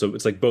principles. So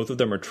it's like both of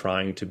them are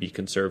trying to be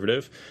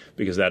conservative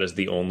because that is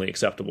the only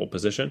acceptable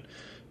position.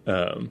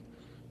 The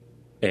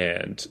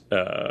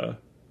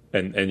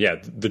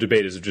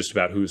debate is just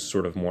about who's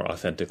sort of more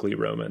authentically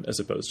Roman as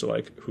opposed to,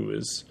 like, who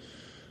is,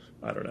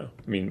 I don't know.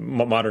 I mean,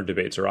 modern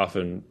debates are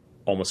often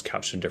almost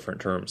couched in different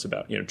terms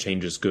about, you know,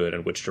 change is good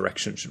and which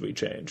direction should we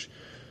change.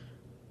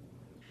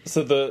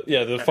 So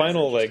the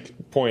final,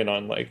 like, point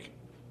on, like,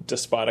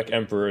 despotic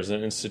emperors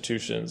and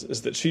institutions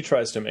is that she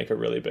tries to make a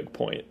really big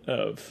point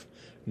of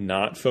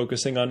not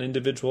focusing on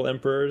individual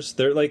emperors.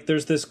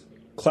 There's this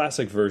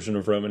classic version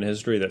of Roman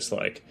history that's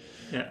like,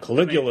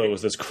 Caligula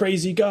was this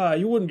crazy guy.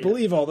 You wouldn't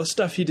believe all the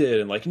stuff he did.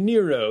 And, like,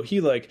 Nero,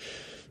 he, like,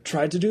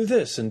 tried to do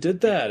this and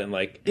did that, and,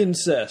 like,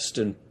 incest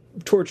and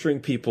torturing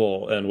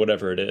people and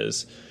whatever it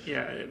is.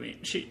 Yeah, I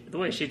mean, the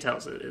way she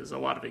tells it is a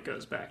lot of it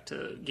goes back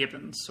to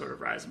Gibbon's sort of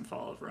rise and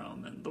fall of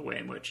Rome, and the way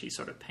in which he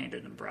sort of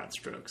painted in broad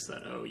strokes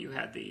that, you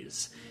had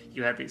these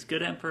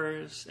good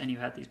emperors and you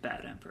had these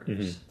bad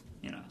emperors,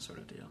 you know, sort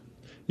of deal.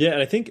 Yeah,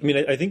 and I think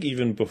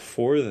even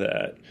before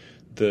that,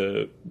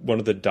 one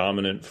of the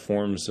dominant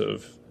forms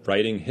of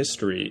writing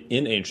history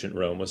in ancient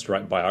Rome was to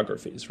write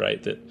biographies,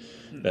 right?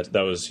 That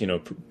was,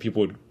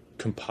 people would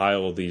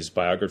compile these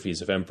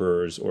biographies of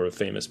emperors or of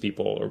famous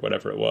people or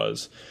whatever it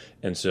was.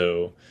 And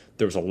so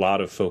there was a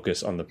lot of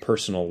focus on the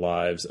personal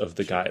lives of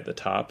the guy at the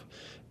top.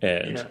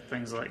 And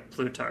things like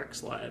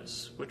Plutarch's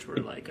Lives, which were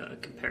like a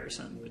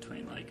comparison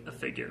between like a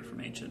figure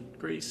from ancient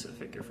Greece, a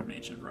figure from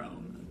ancient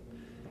Rome.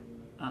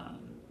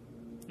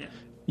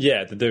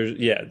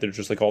 There's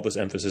just like all this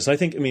emphasis. And I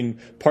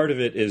think, part of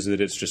it is that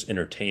it's just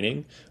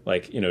entertaining.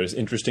 Like, it's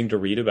interesting to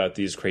read about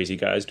these crazy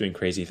guys doing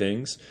crazy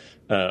things.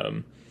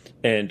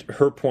 And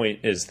her point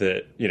is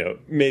that,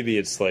 maybe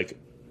it's like,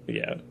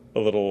 a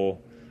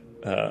little,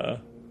 I don't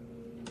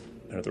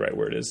know what the right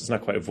word is. It's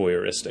not quite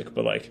voyeuristic,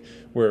 but like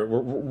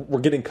we're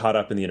getting caught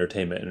up in the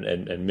entertainment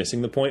and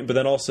missing the point. But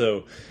then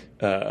also,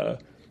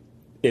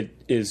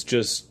 it is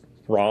just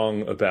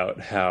wrong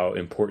about how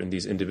important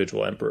these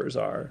individual emperors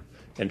are.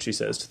 And she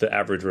says to the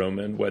average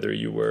Roman, whether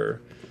you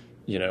were,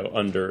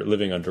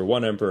 living under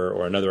one emperor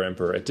or another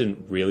emperor, it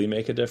didn't really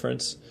make a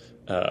difference.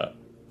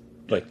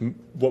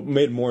 What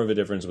made more of a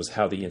difference was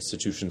how the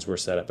institutions were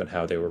set up and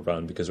how they were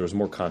run, because there was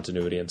more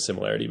continuity and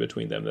similarity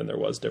between them than there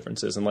was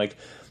differences. And like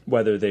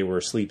whether they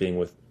were sleeping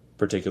with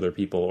particular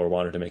people or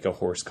wanted to make a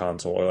horse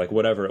consul or like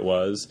whatever it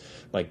was,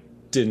 like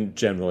didn't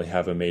generally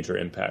have a major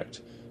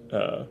impact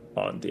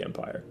on the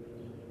empire.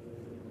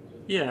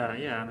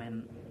 Yeah.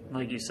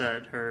 Like you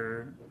said,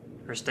 her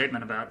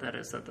statement about that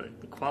is that the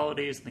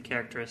qualities and the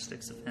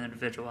characteristics of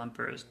individual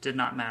emperors did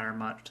not matter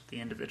much to the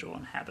individual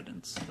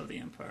inhabitants of the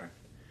empire.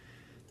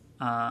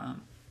 And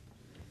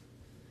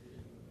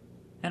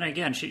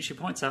again, she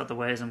points out the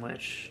ways in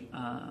which,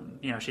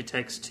 she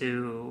takes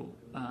two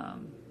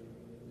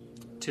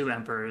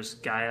emperors,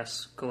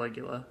 Gaius,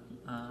 Caligula,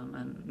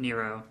 and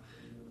Nero,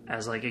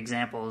 as like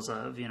examples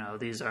of,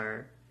 these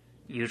are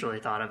usually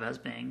thought of as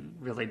being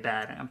really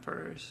bad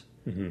emperors.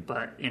 Mm-hmm.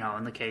 But,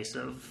 in the case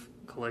of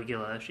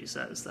Caligula, she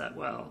says that,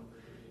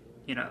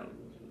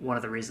 one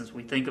of the reasons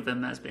we think of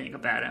him as being a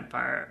bad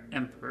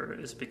emperor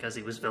is because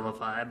he was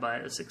vilified by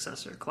his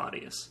successor,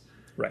 Claudius.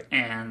 Right.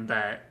 And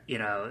that,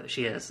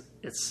 there's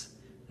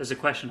a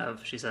question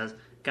of, she says,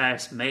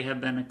 Gaius may have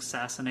been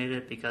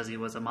assassinated because he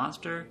was a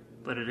monster,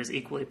 but it is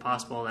equally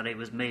possible that he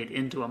was made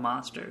into a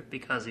monster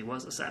because he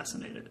was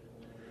assassinated.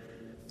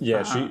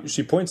 Yeah,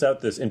 she points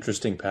out this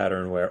interesting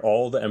pattern where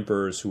all the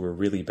emperors who were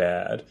really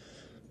bad,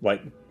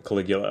 like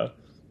Caligula,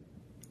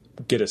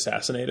 get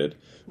assassinated.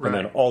 Right. And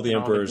then all the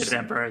good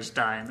emperors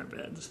die in their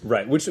beds.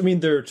 Right, which,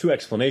 there are two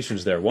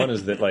explanations there. One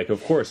is that, like,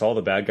 of course, all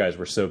the bad guys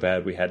were so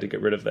bad we had to get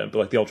rid of them. But,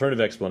 like, the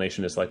alternative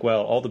explanation is, like,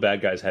 well, all the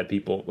bad guys had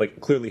people,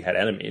 like, clearly had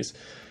enemies.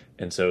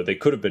 And so they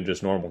could have been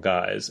just normal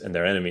guys, and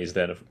their enemies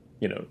then,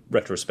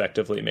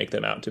 retrospectively make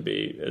them out to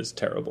be as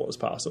terrible as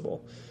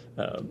possible.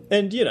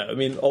 And,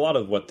 a lot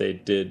of what they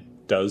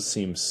did does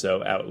seem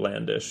so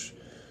outlandish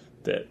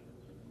that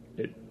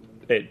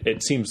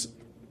it seems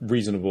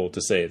reasonable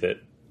to say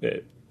that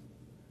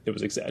it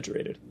was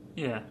exaggerated.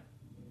 Yeah.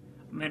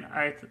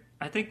 I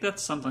think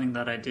that's something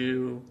that I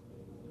do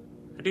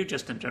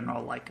just in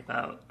general like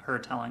about her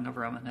telling of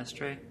Roman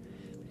history.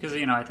 Because,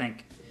 I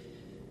think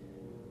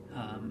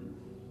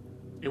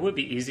it would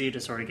be easy to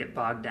sort of get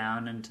bogged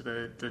down into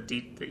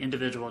the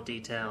individual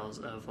details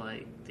of,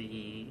 like,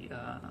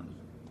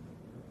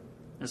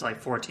 there's,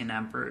 like, 14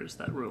 emperors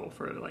that rule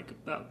for, like,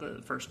 about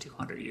the first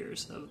 200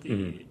 years of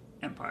the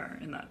empire,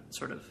 in that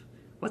sort of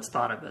what's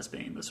thought of as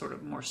being the sort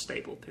of more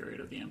stable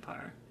period of the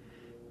empire.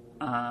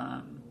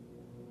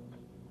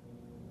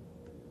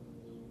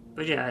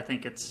 But yeah, I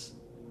think it's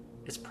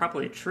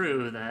probably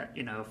true that,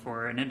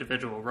 for an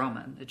individual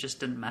Roman, it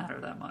just didn't matter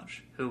that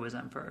much who was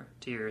emperor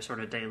to your sort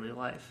of daily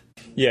life.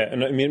 Yeah,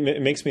 and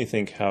it makes me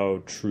think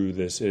how true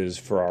this is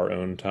for our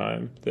own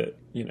time, that,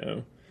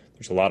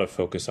 there's a lot of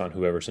focus on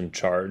whoever's in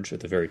charge at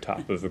the very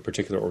top of a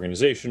particular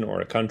organization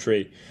or a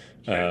country.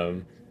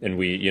 Sure. And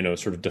we,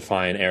 sort of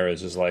define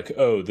eras as like,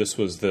 oh, this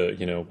was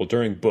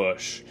during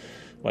Bush,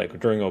 like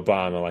during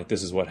Obama, like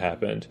this is what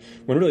happened.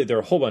 When really there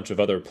are a whole bunch of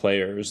other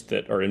players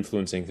that are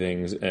influencing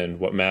things, and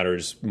what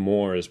matters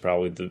more is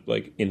probably the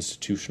like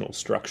institutional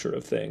structure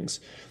of things.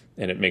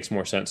 And it makes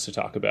more sense to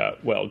talk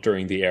about, well,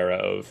 during the era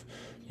of,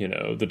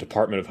 the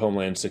Department of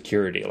Homeland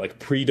Security, like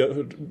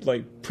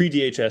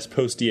pre-DHS,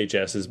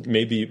 post-DHS is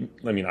maybe,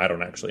 I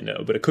don't actually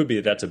know, but it could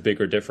be that's a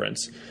bigger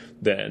difference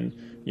than,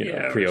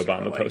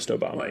 pre-Obama,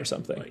 post-Obama or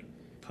something. Like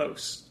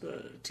post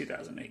the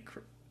 2008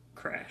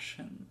 crash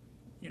and,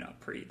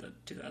 pre the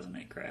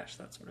 2008 crash,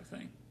 that sort of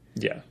thing.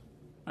 Yeah.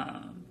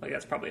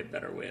 That's probably a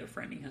better way of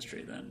framing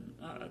history than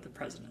the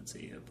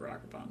presidency of Barack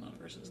Obama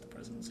versus the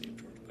presidency of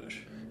George Bush.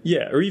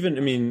 Yeah, or even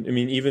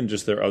even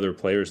just there are other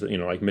players that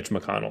like Mitch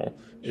McConnell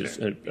is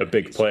a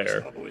big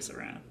player, always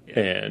around,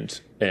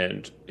 and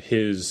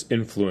his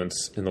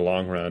influence in the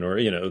long run, or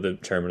the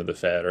chairman of the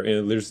Fed,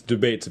 or there's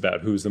debates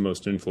about who's the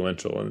most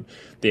influential, and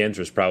the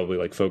answer is probably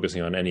like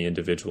focusing on any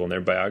individual in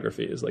their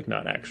biography is like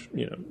not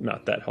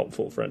not that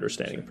helpful for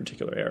understanding a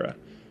particular era.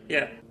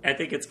 Yeah, I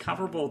think it's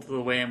comparable to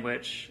the way in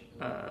which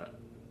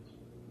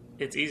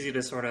it's easy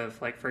to sort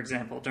of, like, for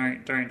example,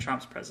 during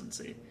Trump's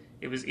presidency,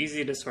 it was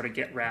easy to sort of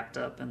get wrapped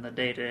up in the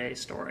day-to-day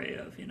story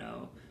of,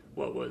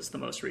 what was the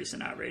most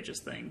recent outrageous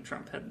thing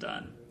Trump had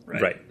done,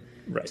 right?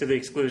 Right. To the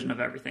exclusion of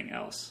everything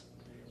else.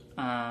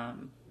 I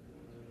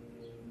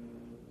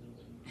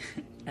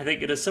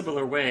think in a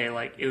similar way,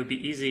 like, it would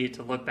be easy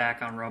to look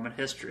back on Roman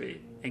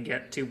history and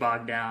get too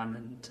bogged down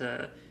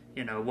into,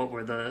 what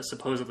were the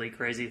supposedly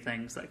crazy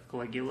things that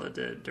Caligula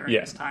did during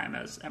his time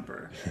as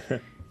emperor.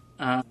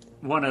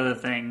 One other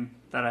thing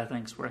that I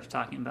think is worth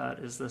talking about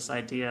is this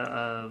idea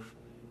of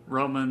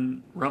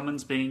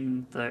Romans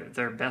being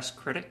their best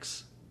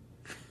critics,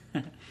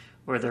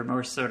 or their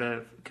more sort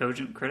of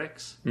cogent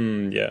critics.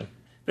 Yeah.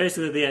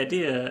 Basically, the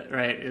idea,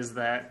 right, is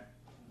that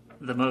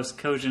the most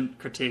cogent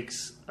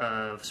critiques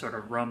of sort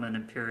of Roman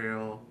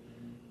imperial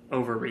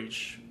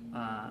overreach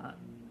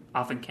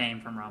often came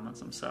from Romans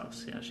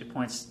themselves. She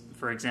points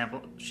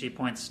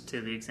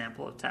to the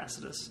example of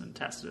Tacitus, and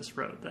Tacitus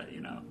wrote that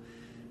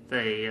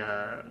they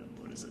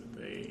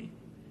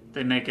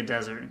make a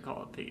desert and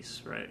call it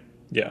peace, right?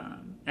 Yeah.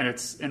 And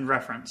it's in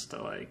reference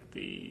to like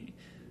the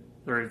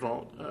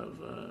revolt of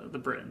the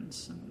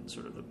Britons and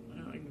sort of the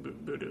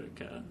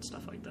Boudica and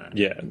stuff like that.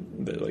 Yeah,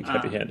 the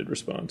heavy-handed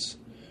response.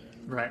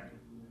 Right.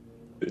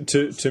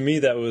 To me,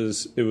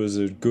 it was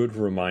a good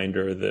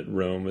reminder that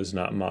Rome is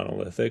not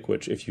monolithic,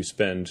 which if you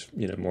spend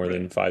more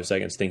than 5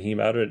 seconds thinking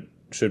about it,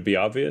 should be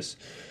obvious.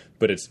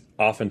 But it's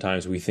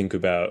oftentimes we think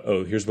about,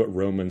 here's what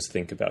Romans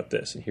think about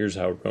this, and here's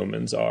how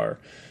Romans are.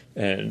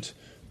 And,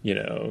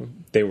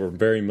 they were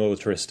very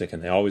militaristic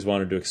and they always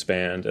wanted to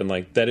expand. And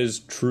like, that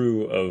is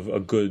true of a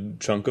good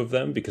chunk of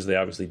them because they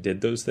obviously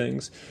did those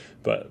things.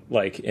 But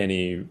like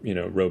any,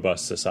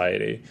 robust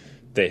society,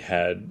 they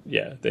had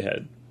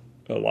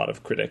a lot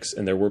of critics,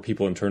 and there were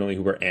people internally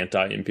who were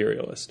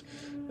anti-imperialist.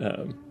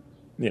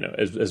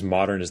 As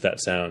modern as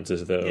that sounds,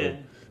 as though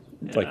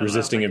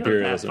resisting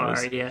imperialism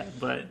is. Yeah,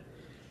 but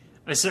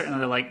I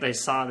certainly they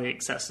saw the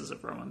excesses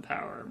of Roman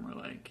power and were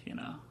like,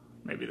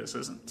 maybe this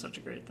isn't such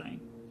a great thing.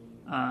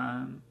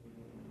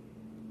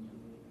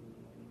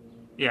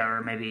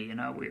 Or maybe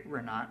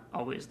we're not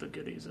always the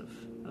goodies of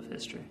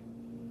history.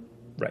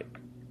 Right.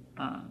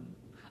 I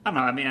don't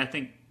know. I mean, I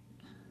think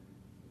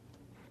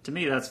to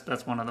me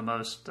that's one of the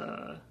most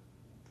not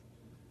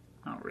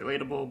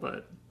relatable,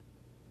 but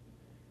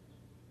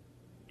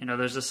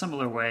there's a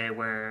similar way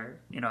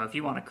where if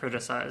you want to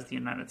criticize the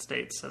United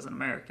States as an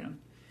American,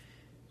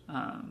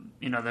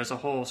 there's a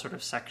whole sort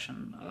of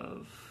section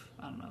of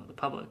the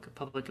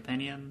public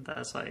opinion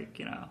that's like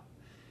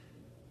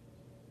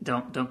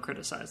don't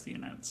criticize the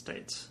United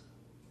States.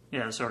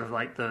 Yeah, sort of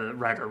like the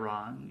right or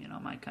wrong,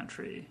 my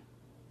country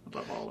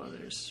above all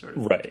others sort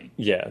of right thinking.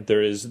 Yeah,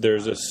 there's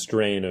a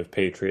strain of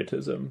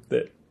patriotism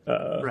that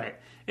right,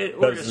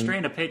 or a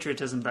strain of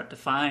patriotism that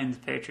defines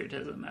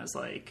patriotism as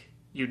like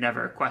you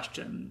never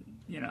question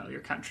your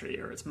country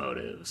or its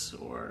motives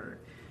or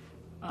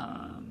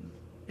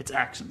its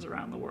actions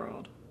around the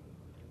world.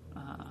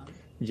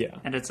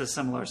 And it's a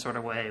similar sort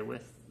of way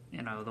with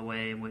the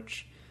way in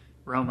which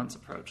Romans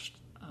approached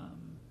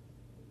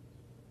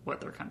what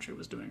their country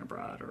was doing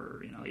abroad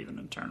or even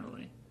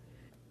internally.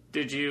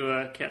 Did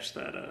you catch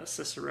that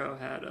Cicero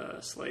had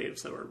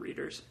slaves that were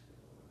readers?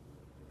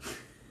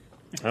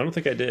 I don't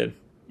think I did.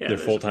 Yeah, their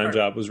full-time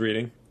job was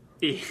reading?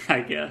 Yeah,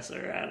 I guess,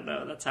 or I don't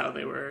know. That's how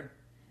they were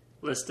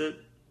listed.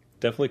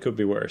 Definitely could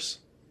be worse.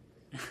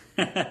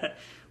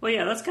 Well,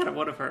 yeah, that's kind of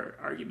one of her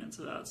arguments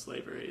about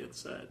slavery.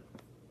 It's that,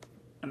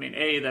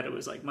 that it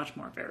was like much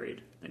more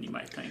varied than you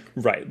might think.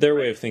 Right. Their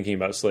way of thinking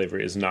about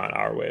slavery is not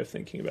our way of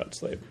thinking about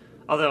slavery.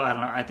 Although, I don't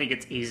know, I think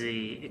it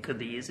could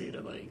be easy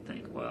to think,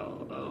 then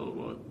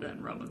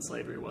Roman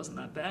slavery wasn't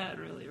that bad,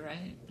 really,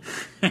 right?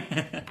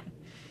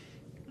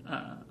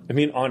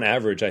 On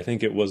average, I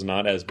think it was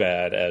not as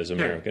bad as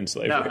American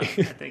slavery. No, I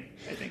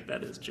think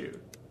that is true.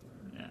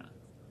 Yeah.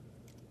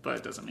 But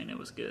it doesn't mean it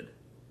was good.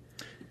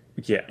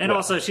 Yeah. And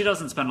also, she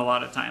doesn't spend a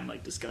lot of time,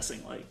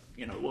 discussing,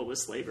 what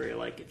was slavery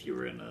like if you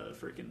were in a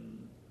freaking,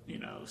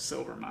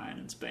 silver mine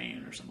in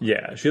Spain or something.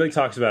 Yeah, she,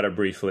 talks about it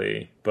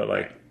briefly, but,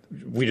 right.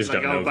 We just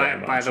don't know very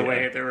much. By the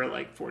way, there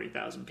were,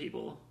 40,000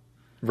 people.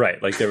 Right,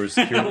 there was...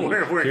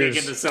 We're working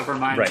in the silver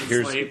mine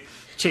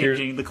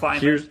changing the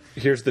climate.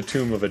 Here's the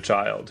tomb of a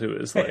child who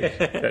is,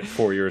 at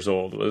 4 years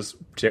old, was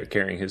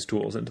carrying his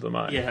tools into the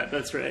mine. Yeah,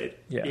 that's right.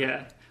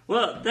 Yeah.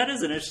 Well, that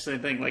is an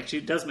interesting thing.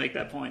 She does make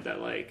that point that,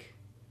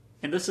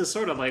 and this is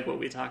sort of like what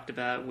we talked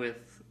about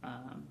with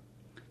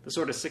the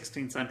sort of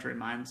 16th century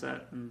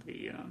mindset in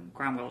the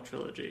Cromwell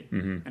trilogy,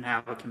 and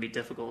how it can be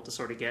difficult to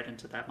sort of get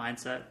into that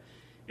mindset.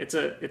 It's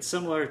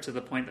similar to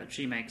the point that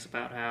she makes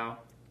about how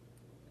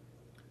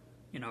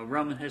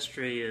Roman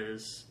history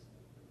is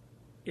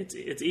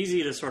it's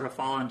easy to sort of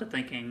fall into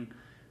thinking,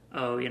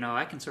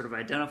 I can sort of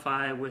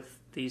identify with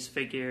these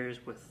figures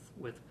with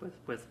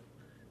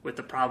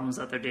the problems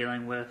that they're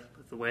dealing with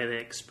the way they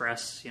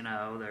express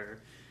their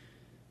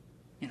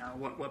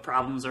what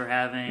problems they're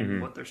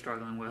having, what they're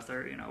struggling with,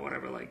 or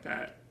whatever like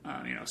that.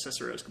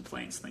 Cicero's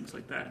complaints, things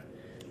like that.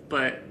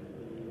 But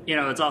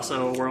it's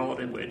also a world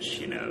in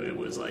which, it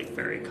was, like,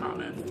 very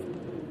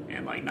common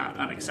and, like, not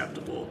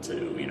unacceptable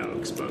to,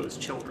 expose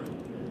children,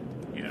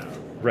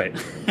 Right.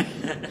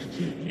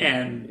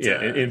 And...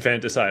 Yeah,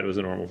 infanticide was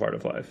a normal part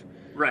of life.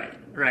 Right.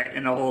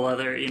 And a whole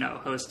other,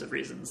 host of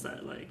reasons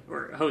that, like,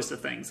 or a host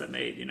of things that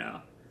made,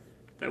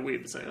 that we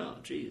would say, oh,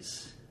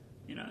 geez,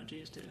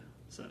 geez, too.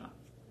 So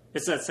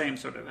it's that same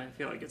sort of, I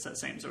feel like it's that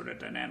same sort of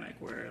dynamic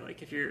where,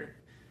 like, if you're,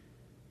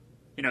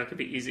 it could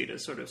be easy to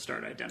sort of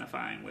start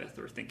identifying with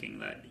or thinking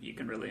that you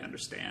can really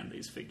understand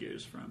these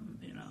figures from,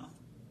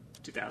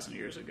 2,000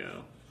 years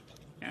ago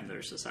and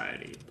their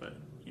society. But,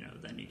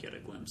 then you get a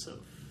glimpse of,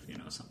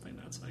 something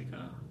that's like,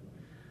 oh,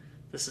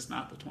 this is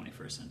not the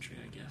 21st century,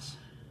 I guess.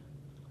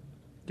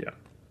 Yeah.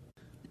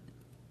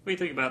 What do you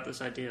think about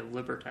this idea of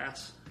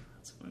libertas?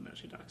 That's something that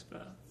she talks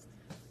about.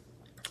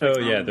 Oh,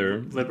 yeah, they're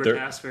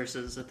libertas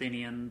versus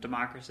Athenian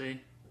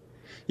democracy.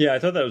 Yeah, I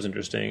thought that was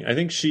interesting. I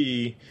think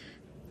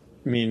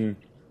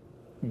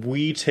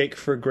we take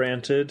for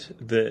granted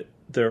that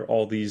there are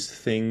all these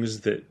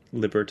things that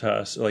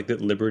libertas, like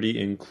that liberty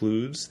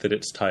includes, that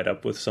it's tied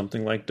up with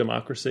something like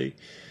democracy.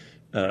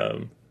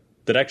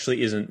 That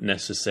actually isn't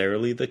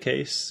necessarily the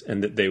case,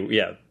 and that they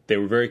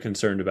were very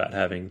concerned about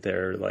having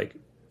their, like,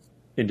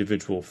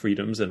 individual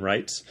freedoms and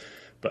rights,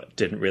 but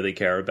didn't really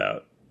care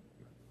about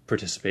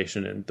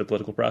participation in the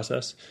political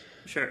process.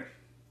 Sure.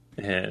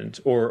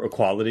 Or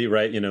equality,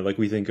 right? Like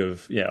we think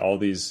of, all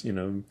these,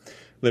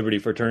 liberty,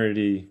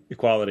 fraternity,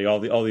 equality,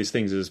 all these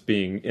things as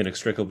being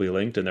inextricably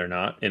linked, and they're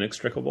not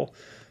inextricable.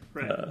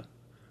 Right.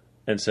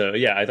 And so,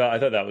 I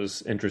thought that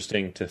was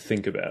interesting to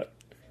think about.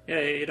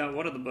 Yeah,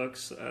 one of the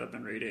books I've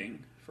been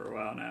reading for a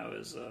while now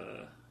is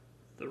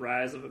The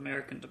Rise of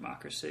American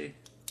Democracy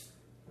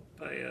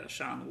by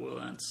Sean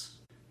Wilentz.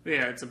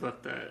 Yeah, it's a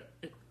book that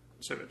it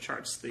sort of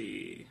charts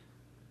the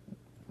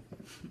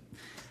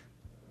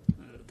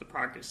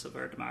progress of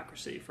our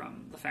democracy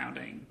from the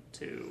founding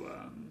to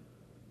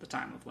the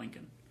time of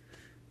Lincoln.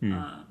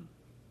 And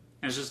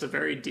it's just a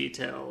very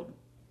detailed,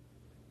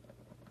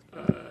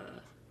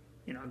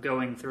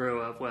 going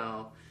through of,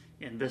 well,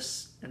 in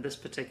this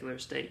particular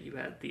state, you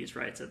had these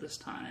rights at this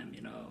time.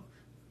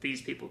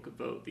 These people could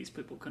vote, these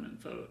people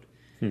couldn't vote.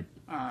 And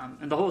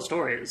the whole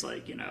story is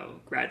like,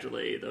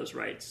 gradually those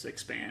rights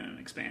expand and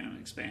expand and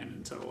expand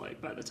until,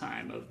 like, by the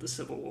time of the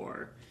Civil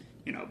War,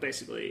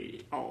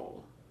 basically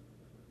all,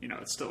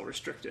 it's still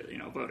restricted.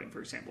 Voting, for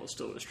example, is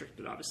still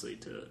restricted, obviously,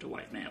 to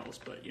white males,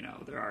 but,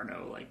 there are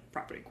no, like,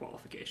 property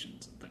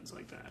qualifications and things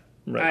like that.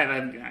 Right. I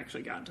haven't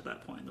actually gotten to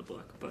that point in the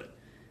book, but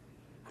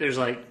there's,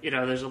 like,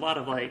 there's a lot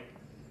of, like,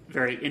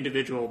 very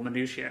individual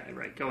minutiae,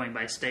 right, going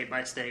by state,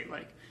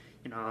 like,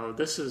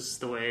 this is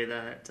the way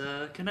that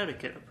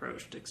Connecticut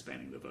approached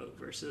expanding the vote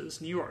versus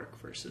New York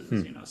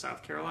versus,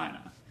 South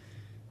Carolina.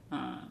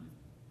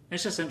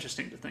 It's just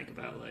interesting to think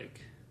about,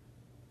 like,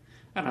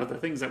 I don't know, the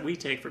things that we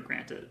take for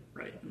granted,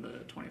 right, in the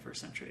 21st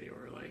century,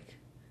 or, like,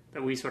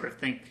 that we sort of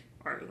think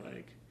are,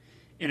 like,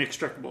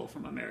 inextricable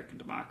from American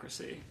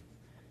democracy.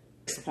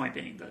 The point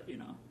being that,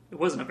 it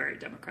wasn't a very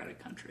democratic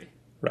country.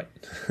 Right.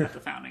 At the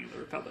founding of the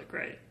Republic,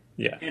 right?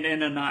 Yeah. And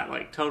in a not,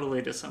 like,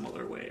 totally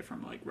dissimilar way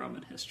from, like,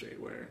 Roman history,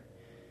 where,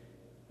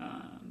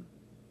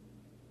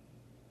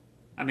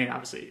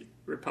 obviously,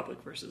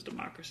 republic versus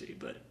democracy,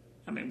 but,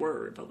 we're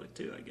a republic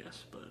too, I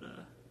guess, but,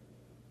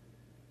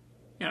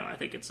 I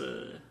think it's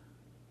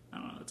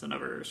it's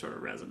another sort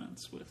of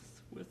resonance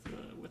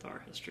with our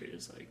history,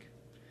 is, like,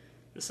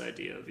 this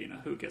idea of,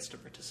 who gets to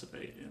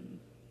participate in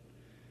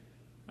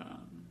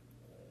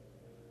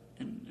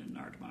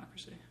our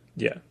democracy.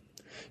 Yeah.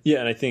 Yeah,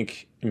 and I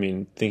think,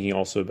 thinking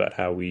also about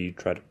how we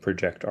try to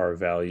project our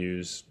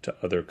values to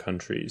other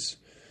countries,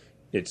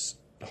 it's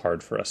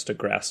hard for us to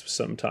grasp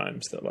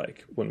sometimes that,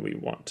 like, when we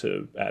want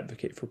to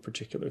advocate for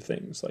particular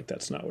things, like,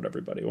 that's not what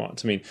everybody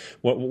wants.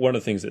 One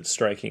of the things that's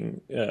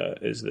striking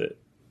is that,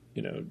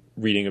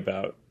 reading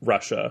about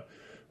Russia,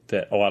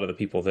 that a lot of the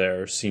people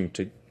there seem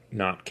to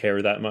not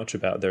care that much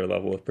about their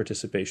level of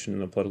participation in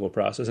the political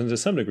process, and to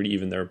some degree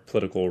even their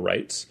political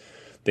rights.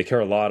 They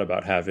care a lot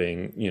about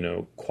having,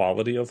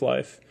 quality of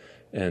life,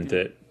 and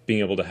that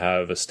being able to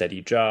have a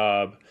steady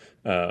job,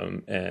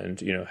 and,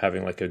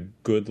 having, like, a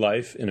good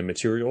life in a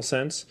material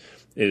sense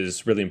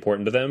is really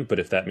important to them. But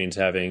if that means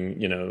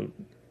having,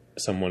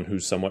 someone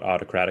who's somewhat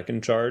autocratic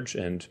in charge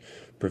and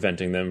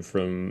preventing them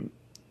from,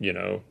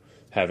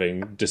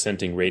 having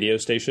dissenting radio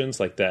stations,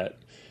 like, that,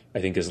 I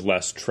think, is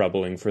less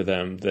troubling for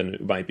them than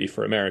it might be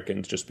for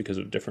Americans, just because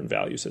of different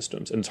value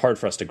systems. And it's hard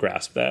for us to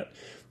grasp that.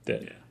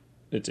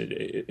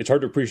 It's hard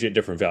to appreciate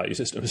different value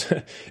systems,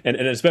 and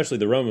especially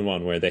the Roman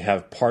one, where they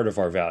have part of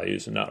our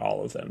values and not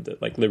all of them.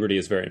 That, like, liberty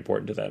is very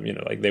important to them.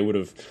 Like, they would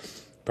have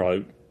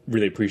probably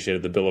really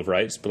appreciated the Bill of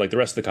Rights, but, like, the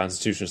rest of the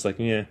Constitution is like,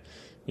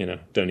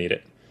 don't need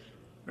it.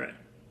 Right.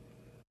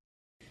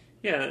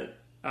 Yeah.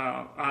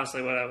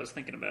 Honestly, what I was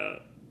thinking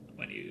about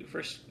when you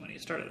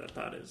started that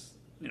thought is,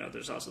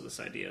 there's also this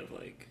idea of,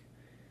 like,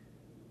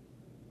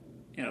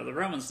 the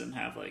Romans didn't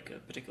have, like, a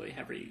particularly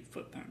heavy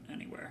footprint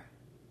anywhere.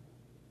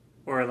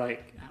 Or,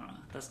 like, I don't know,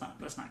 that's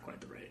not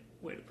quite the right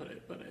way to put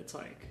it, but it's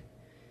like,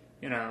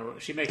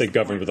 she makes they the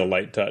governed point with a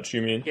light touch,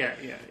 you mean? Yeah.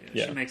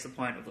 Yeah. She makes the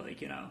point of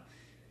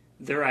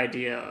their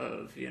idea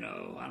of I don't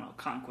know,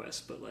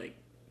 conquest, but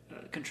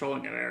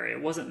controlling an area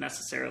wasn't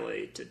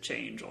necessarily to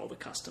change all the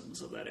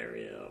customs of that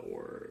area,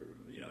 or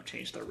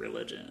change their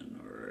religion,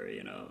 or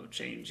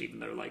change even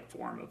their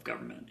form of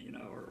government,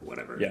 or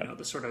whatever. Yeah.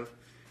 The sort of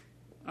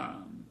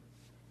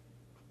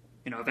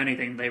if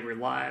anything, they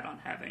relied on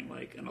having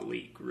an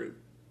elite group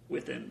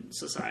within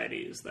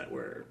societies that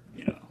were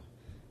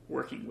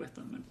working with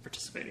them and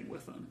participating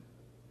with them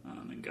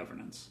in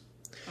governance.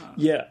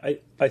 Yeah,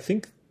 I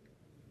think.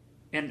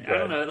 And I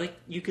don't know,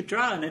 you could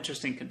draw an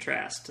interesting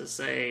contrast to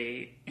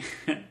say,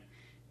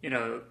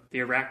 the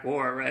Iraq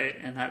War, right?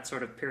 And that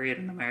sort of period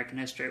in American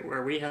history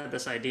where we had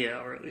this idea,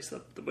 or at least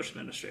the Bush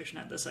administration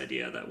had this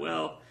idea that,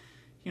 we'll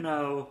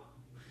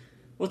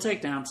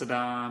take down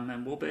Saddam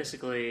and we'll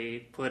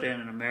basically put in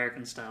an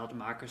American-style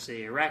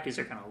democracy. Iraqis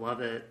are going to love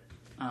it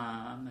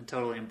and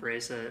totally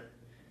embrace it,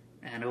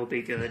 and it will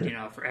be good,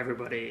 for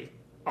everybody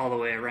all the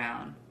way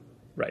around.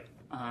 Right.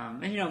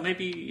 And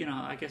maybe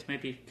I guess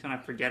maybe kind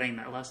of forgetting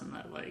that lesson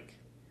that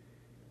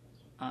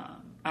I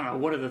don't know,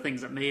 what are the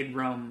things that made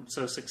Rome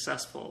so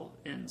successful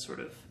in sort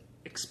of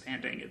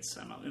expanding its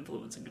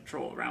influence and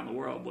control around the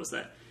world was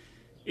that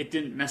it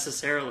didn't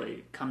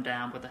necessarily come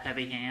down with a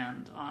heavy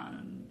hand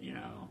on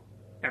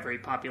every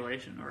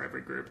population or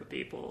every group of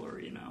people,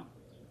 or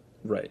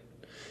Right.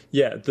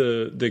 Yeah,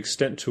 the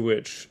extent to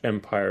which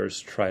empires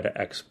try to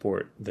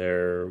export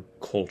their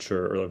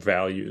culture or their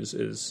values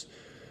is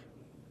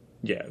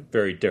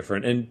very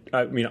different. And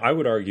I mean, I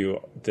would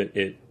argue that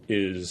it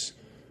is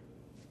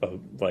a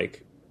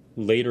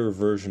later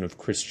version of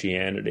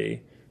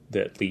Christianity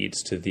that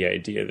leads to the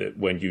idea that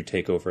when you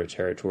take over a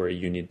territory,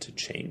 you need to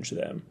change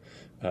them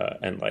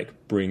and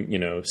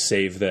bring,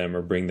 save them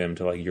or bring them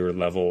to your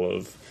level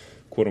of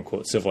quote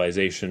unquote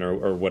civilization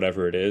or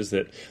whatever it is.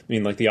 That, I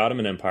mean, the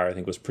Ottoman Empire, I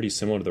think, was pretty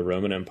similar to the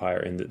Roman Empire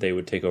in that they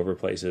would take over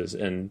places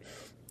and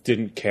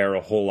didn't care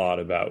a whole lot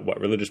about what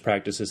religious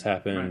practices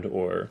happened, right,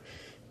 or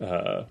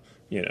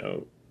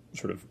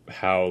sort of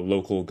how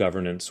local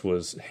governance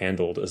was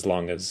handled, as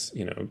long as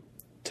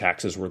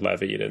taxes were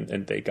levied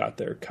and they got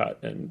their cut,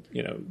 and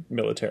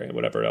military and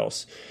whatever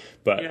else.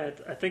 But yeah,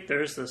 I think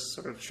there's this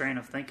sort of strain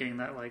of thinking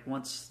that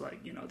once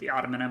the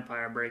Ottoman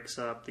Empire breaks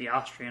up, the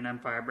Austrian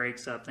Empire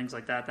breaks up, things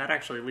like that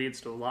actually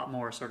leads to a lot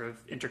more sort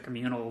of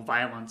intercommunal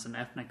violence and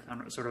ethnic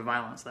sort of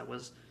violence that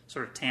was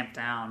sort of tamped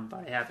down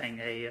by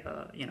having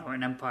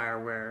an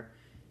empire where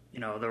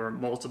there were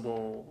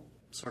multiple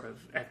sort of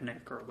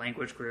ethnic or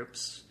language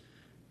groups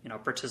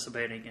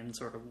participating in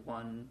sort of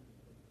one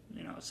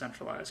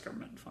centralized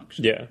government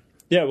function. Yeah.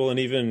 Well, and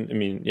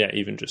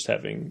even just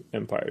having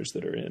empires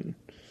that are in,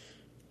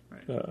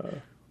 right,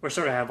 or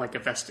sort of have a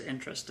vested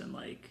interest in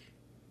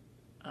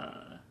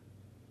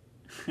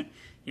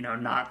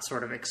not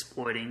sort of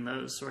exploiting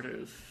those sort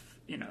of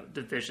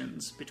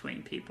divisions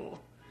between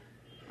people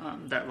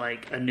that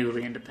a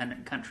newly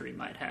independent country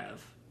might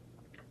have.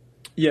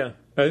 Yeah,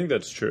 I think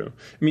that's true.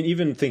 I mean,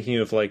 even thinking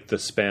of the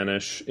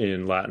Spanish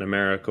in Latin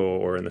America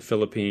or in the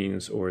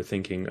Philippines, or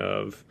thinking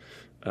of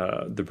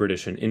the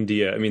British in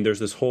India. I mean, there's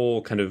this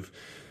whole kind of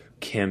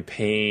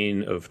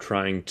campaign of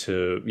trying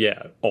to,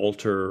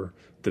 alter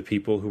the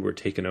people who were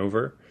taken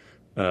over.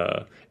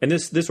 And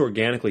this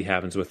organically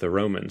happens with the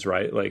Romans,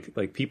 right?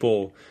 Like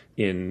people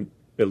in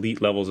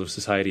elite levels of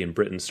society in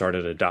Britain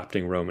started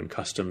adopting Roman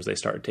customs. They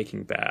started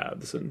taking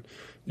baths and,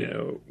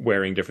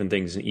 wearing different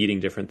things and eating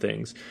different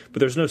things. But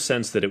there's no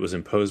sense that it was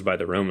imposed by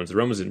the Romans. The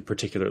Romans didn't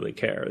particularly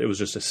care. It was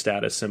just a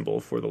status symbol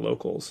for the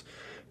locals.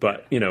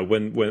 But,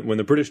 when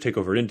the British take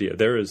over India,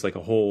 there is a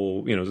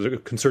whole, there's a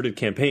concerted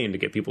campaign to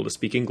get people to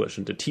speak English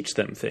and to teach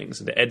them things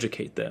and to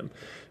educate them.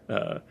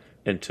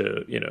 And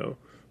to,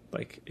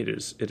 it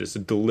is a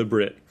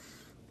deliberate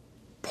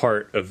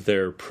part of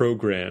their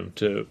program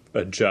to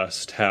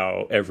adjust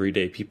how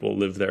everyday people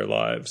live their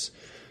lives.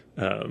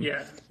 I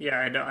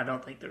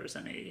don't think there was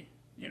any,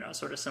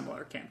 sort of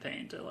similar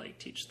campaign to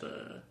teach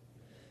the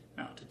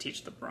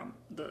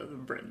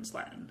Britons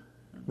Latin.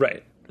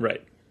 Right.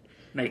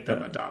 Make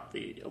them adopt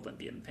the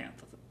Olympian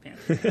pantheon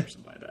or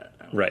something like that.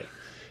 Right.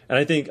 And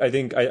I think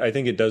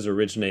it does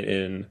originate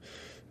in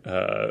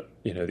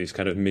these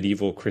kind of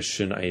medieval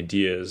Christian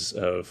ideas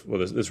of, well,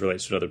 this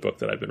relates to another book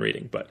that I've been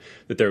reading, but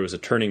that there was a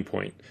turning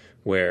point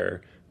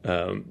where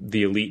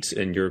the elites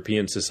in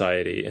European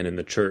society and in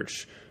the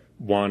church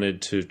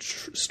wanted to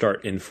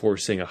start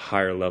enforcing a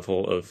higher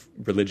level of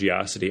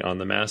religiosity on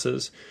the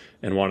masses,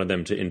 and wanted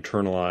them to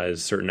internalize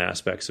certain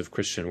aspects of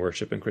Christian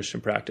worship and Christian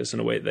practice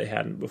in a way that they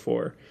hadn't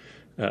before.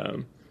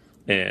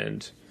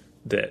 And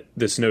that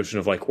this notion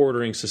of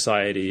ordering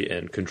society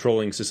and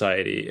controlling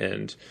society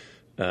and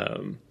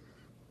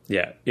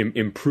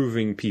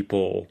improving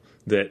people,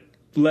 that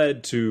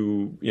led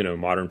to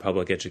modern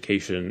public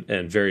education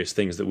and various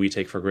things that we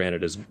take for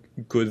granted as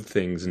good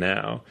things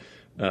now,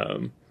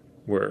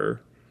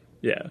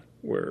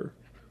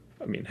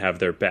 have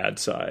their bad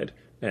side,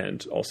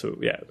 and also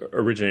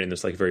originating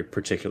this very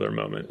particular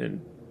moment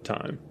in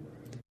time.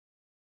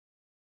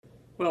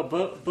 Well,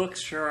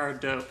 books sure are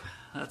dope.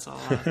 That's all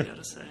I've got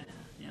to say.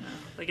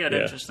 They got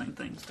interesting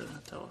things to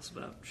tell us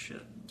about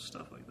shit and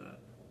stuff like that.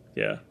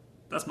 Yeah.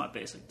 That's my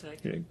basic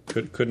take. Yeah,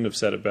 couldn't have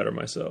said it better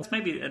myself.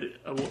 Maybe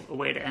a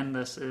way to end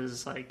this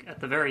is, like, at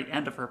the very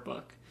end of her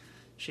book,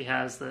 she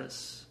has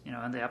this,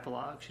 in the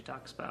epilogue, she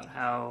talks about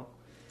how,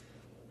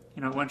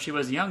 when she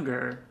was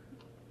younger,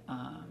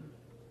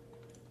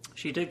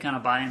 she did kind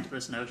of buy into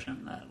this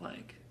notion that,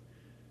 like,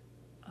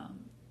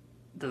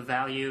 the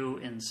value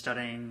in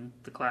studying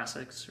the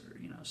classics, or,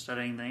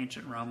 studying the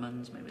ancient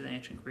Romans, maybe the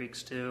ancient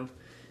Greeks too,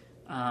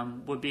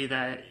 would be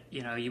that,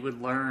 you would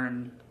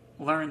learn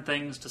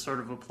things to sort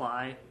of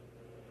apply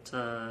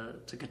to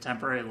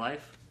contemporary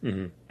life,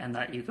 and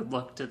that you could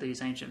look to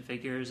these ancient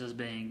figures as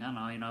being,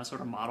 I don't know, sort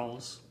of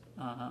models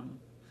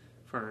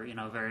for,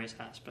 various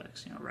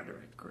aspects,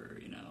 rhetoric, or,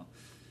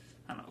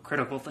 I don't know,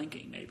 critical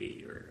thinking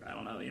maybe, or I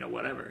don't know,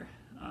 whatever.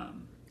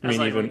 I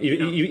mean,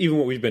 even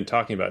what we've been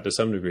talking about to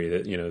some degree,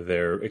 that,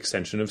 their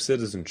extension of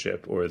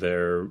citizenship, or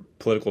their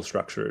political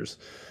structures,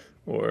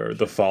 or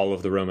the fall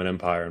of the Roman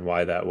Empire and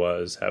why that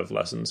was, have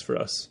lessons for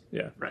us.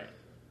 Yeah. Right.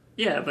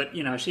 Yeah, but,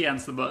 she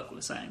ends the book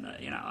with saying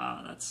that,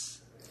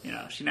 that's,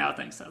 she now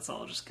thinks that's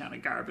all just kind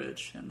of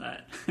garbage, and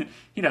that,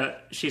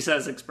 she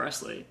says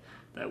expressly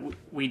that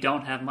we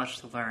don't have much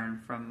to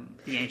learn from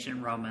the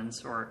ancient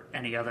Romans or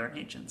any other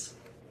ancients.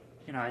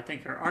 I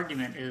think her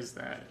argument is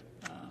that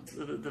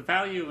the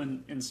value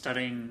in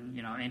studying,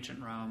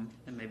 ancient Rome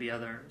and maybe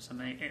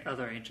some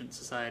other ancient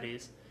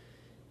societies,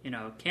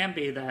 can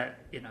be that,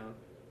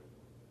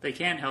 they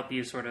can help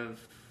you sort of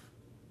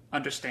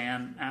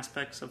understand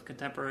aspects of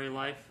contemporary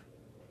life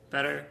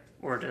better,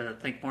 or to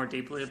think more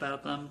deeply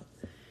about them.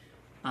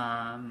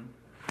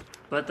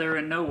 But they're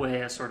in no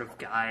way a sort of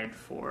guide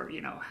for,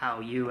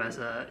 how you as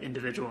an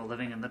individual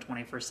living in the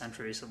 21st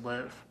century should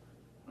live.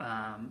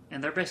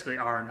 And there basically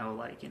are no,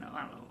 like, I don't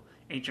know,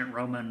 ancient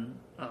Roman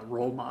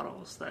role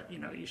models that,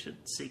 you should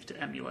seek to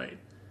emulate.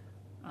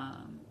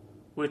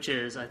 Which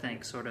is, I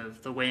think, sort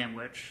of the way in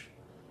which,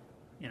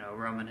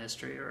 Roman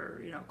history,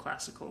 or,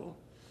 classical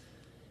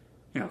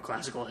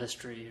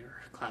history or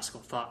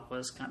classical thought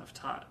was kind of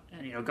taught.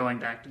 And, going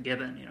back to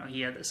Gibbon,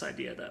 he had this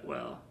idea that,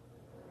 well,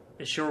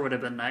 it sure would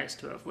have been nice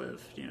to have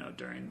lived,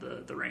 during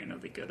the reign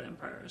of the good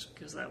empires,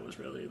 because that was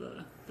really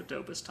the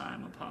dopest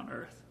time upon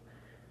earth.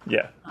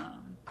 Yeah.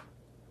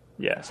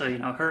 Yeah. So,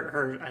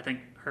 her I think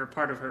her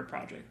part of her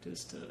project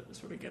is to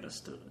sort of get us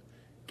to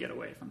get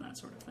away from that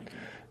sort of thinking.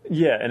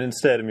 Yeah, and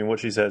instead, I mean, what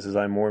she says is,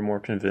 I'm more and more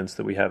convinced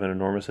that we have an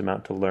enormous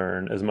amount to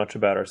learn, as much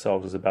about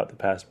ourselves as about the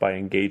past, by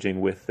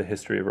engaging with the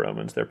history of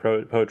Romans, their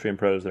poetry and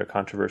prose, their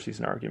controversies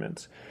and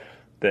arguments.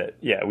 That,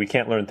 yeah, we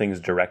can't learn things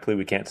directly.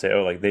 We can't say,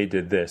 oh, like, they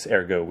did this,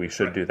 ergo we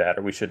should do that,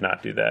 or we should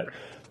not do that.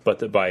 But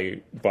that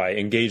by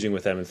engaging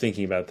with them and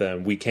thinking about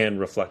them, we can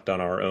reflect on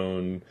our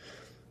own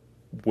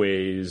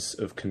ways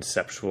of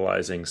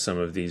conceptualizing some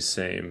of these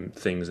same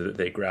things that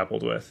they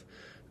grappled with.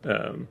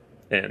 And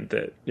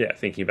that, yeah,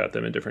 thinking about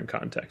them in different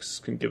contexts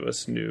can give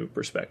us new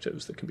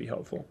perspectives that can be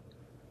helpful.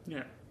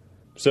 Yeah.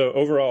 So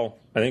overall,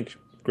 I think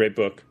great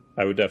book.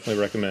 I would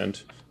definitely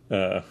recommend.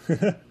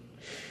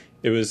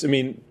 It was, I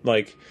mean,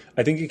 like,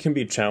 I think it can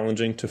be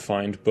challenging to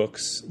find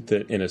books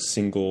that in a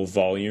single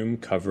volume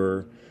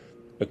cover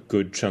a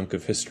good chunk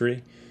of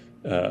history.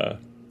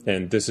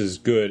 And this is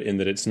good in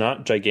that it's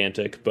not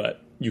gigantic,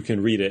 but you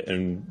can read it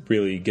and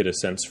really get a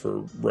sense for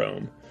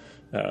Rome,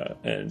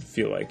 and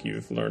feel like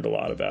you've learned a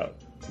lot about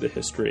the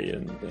history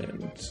and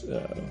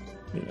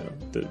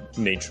the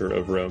nature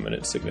of Rome and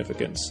its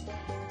significance.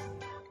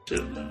 All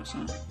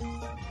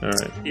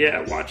right.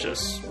 Yeah, watch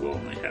us. We'll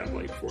only have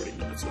like 40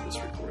 minutes of this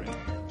recording.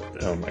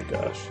 Oh my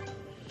gosh.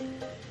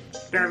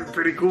 That'd be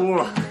pretty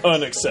cool.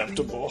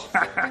 Unacceptable.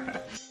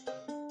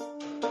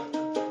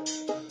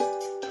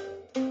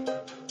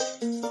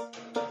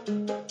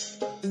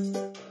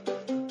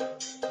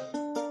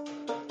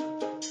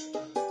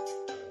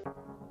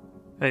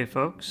 Hey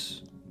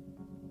folks,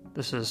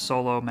 this is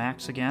Solo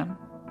Max again.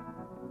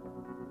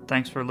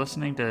 Thanks for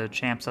listening to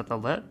Champs at the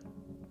Lit.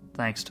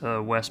 Thanks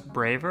to Wes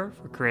Braver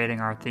for creating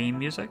our theme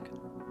music.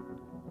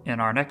 In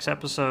our next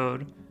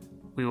episode,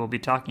 we will be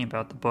talking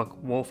about the book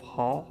Wolf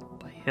Hall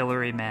by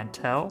Hilary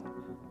Mantel.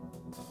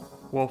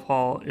 Wolf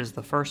Hall is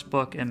the first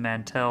book in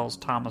Mantel's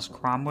Thomas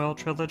Cromwell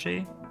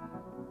trilogy.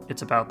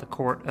 It's about the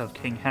court of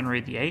King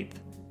Henry VIII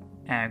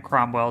and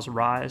Cromwell's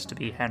rise to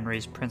be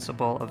Henry's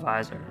principal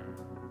advisor.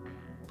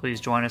 Please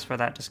join us for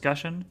that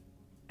discussion,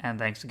 and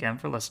thanks again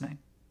for listening.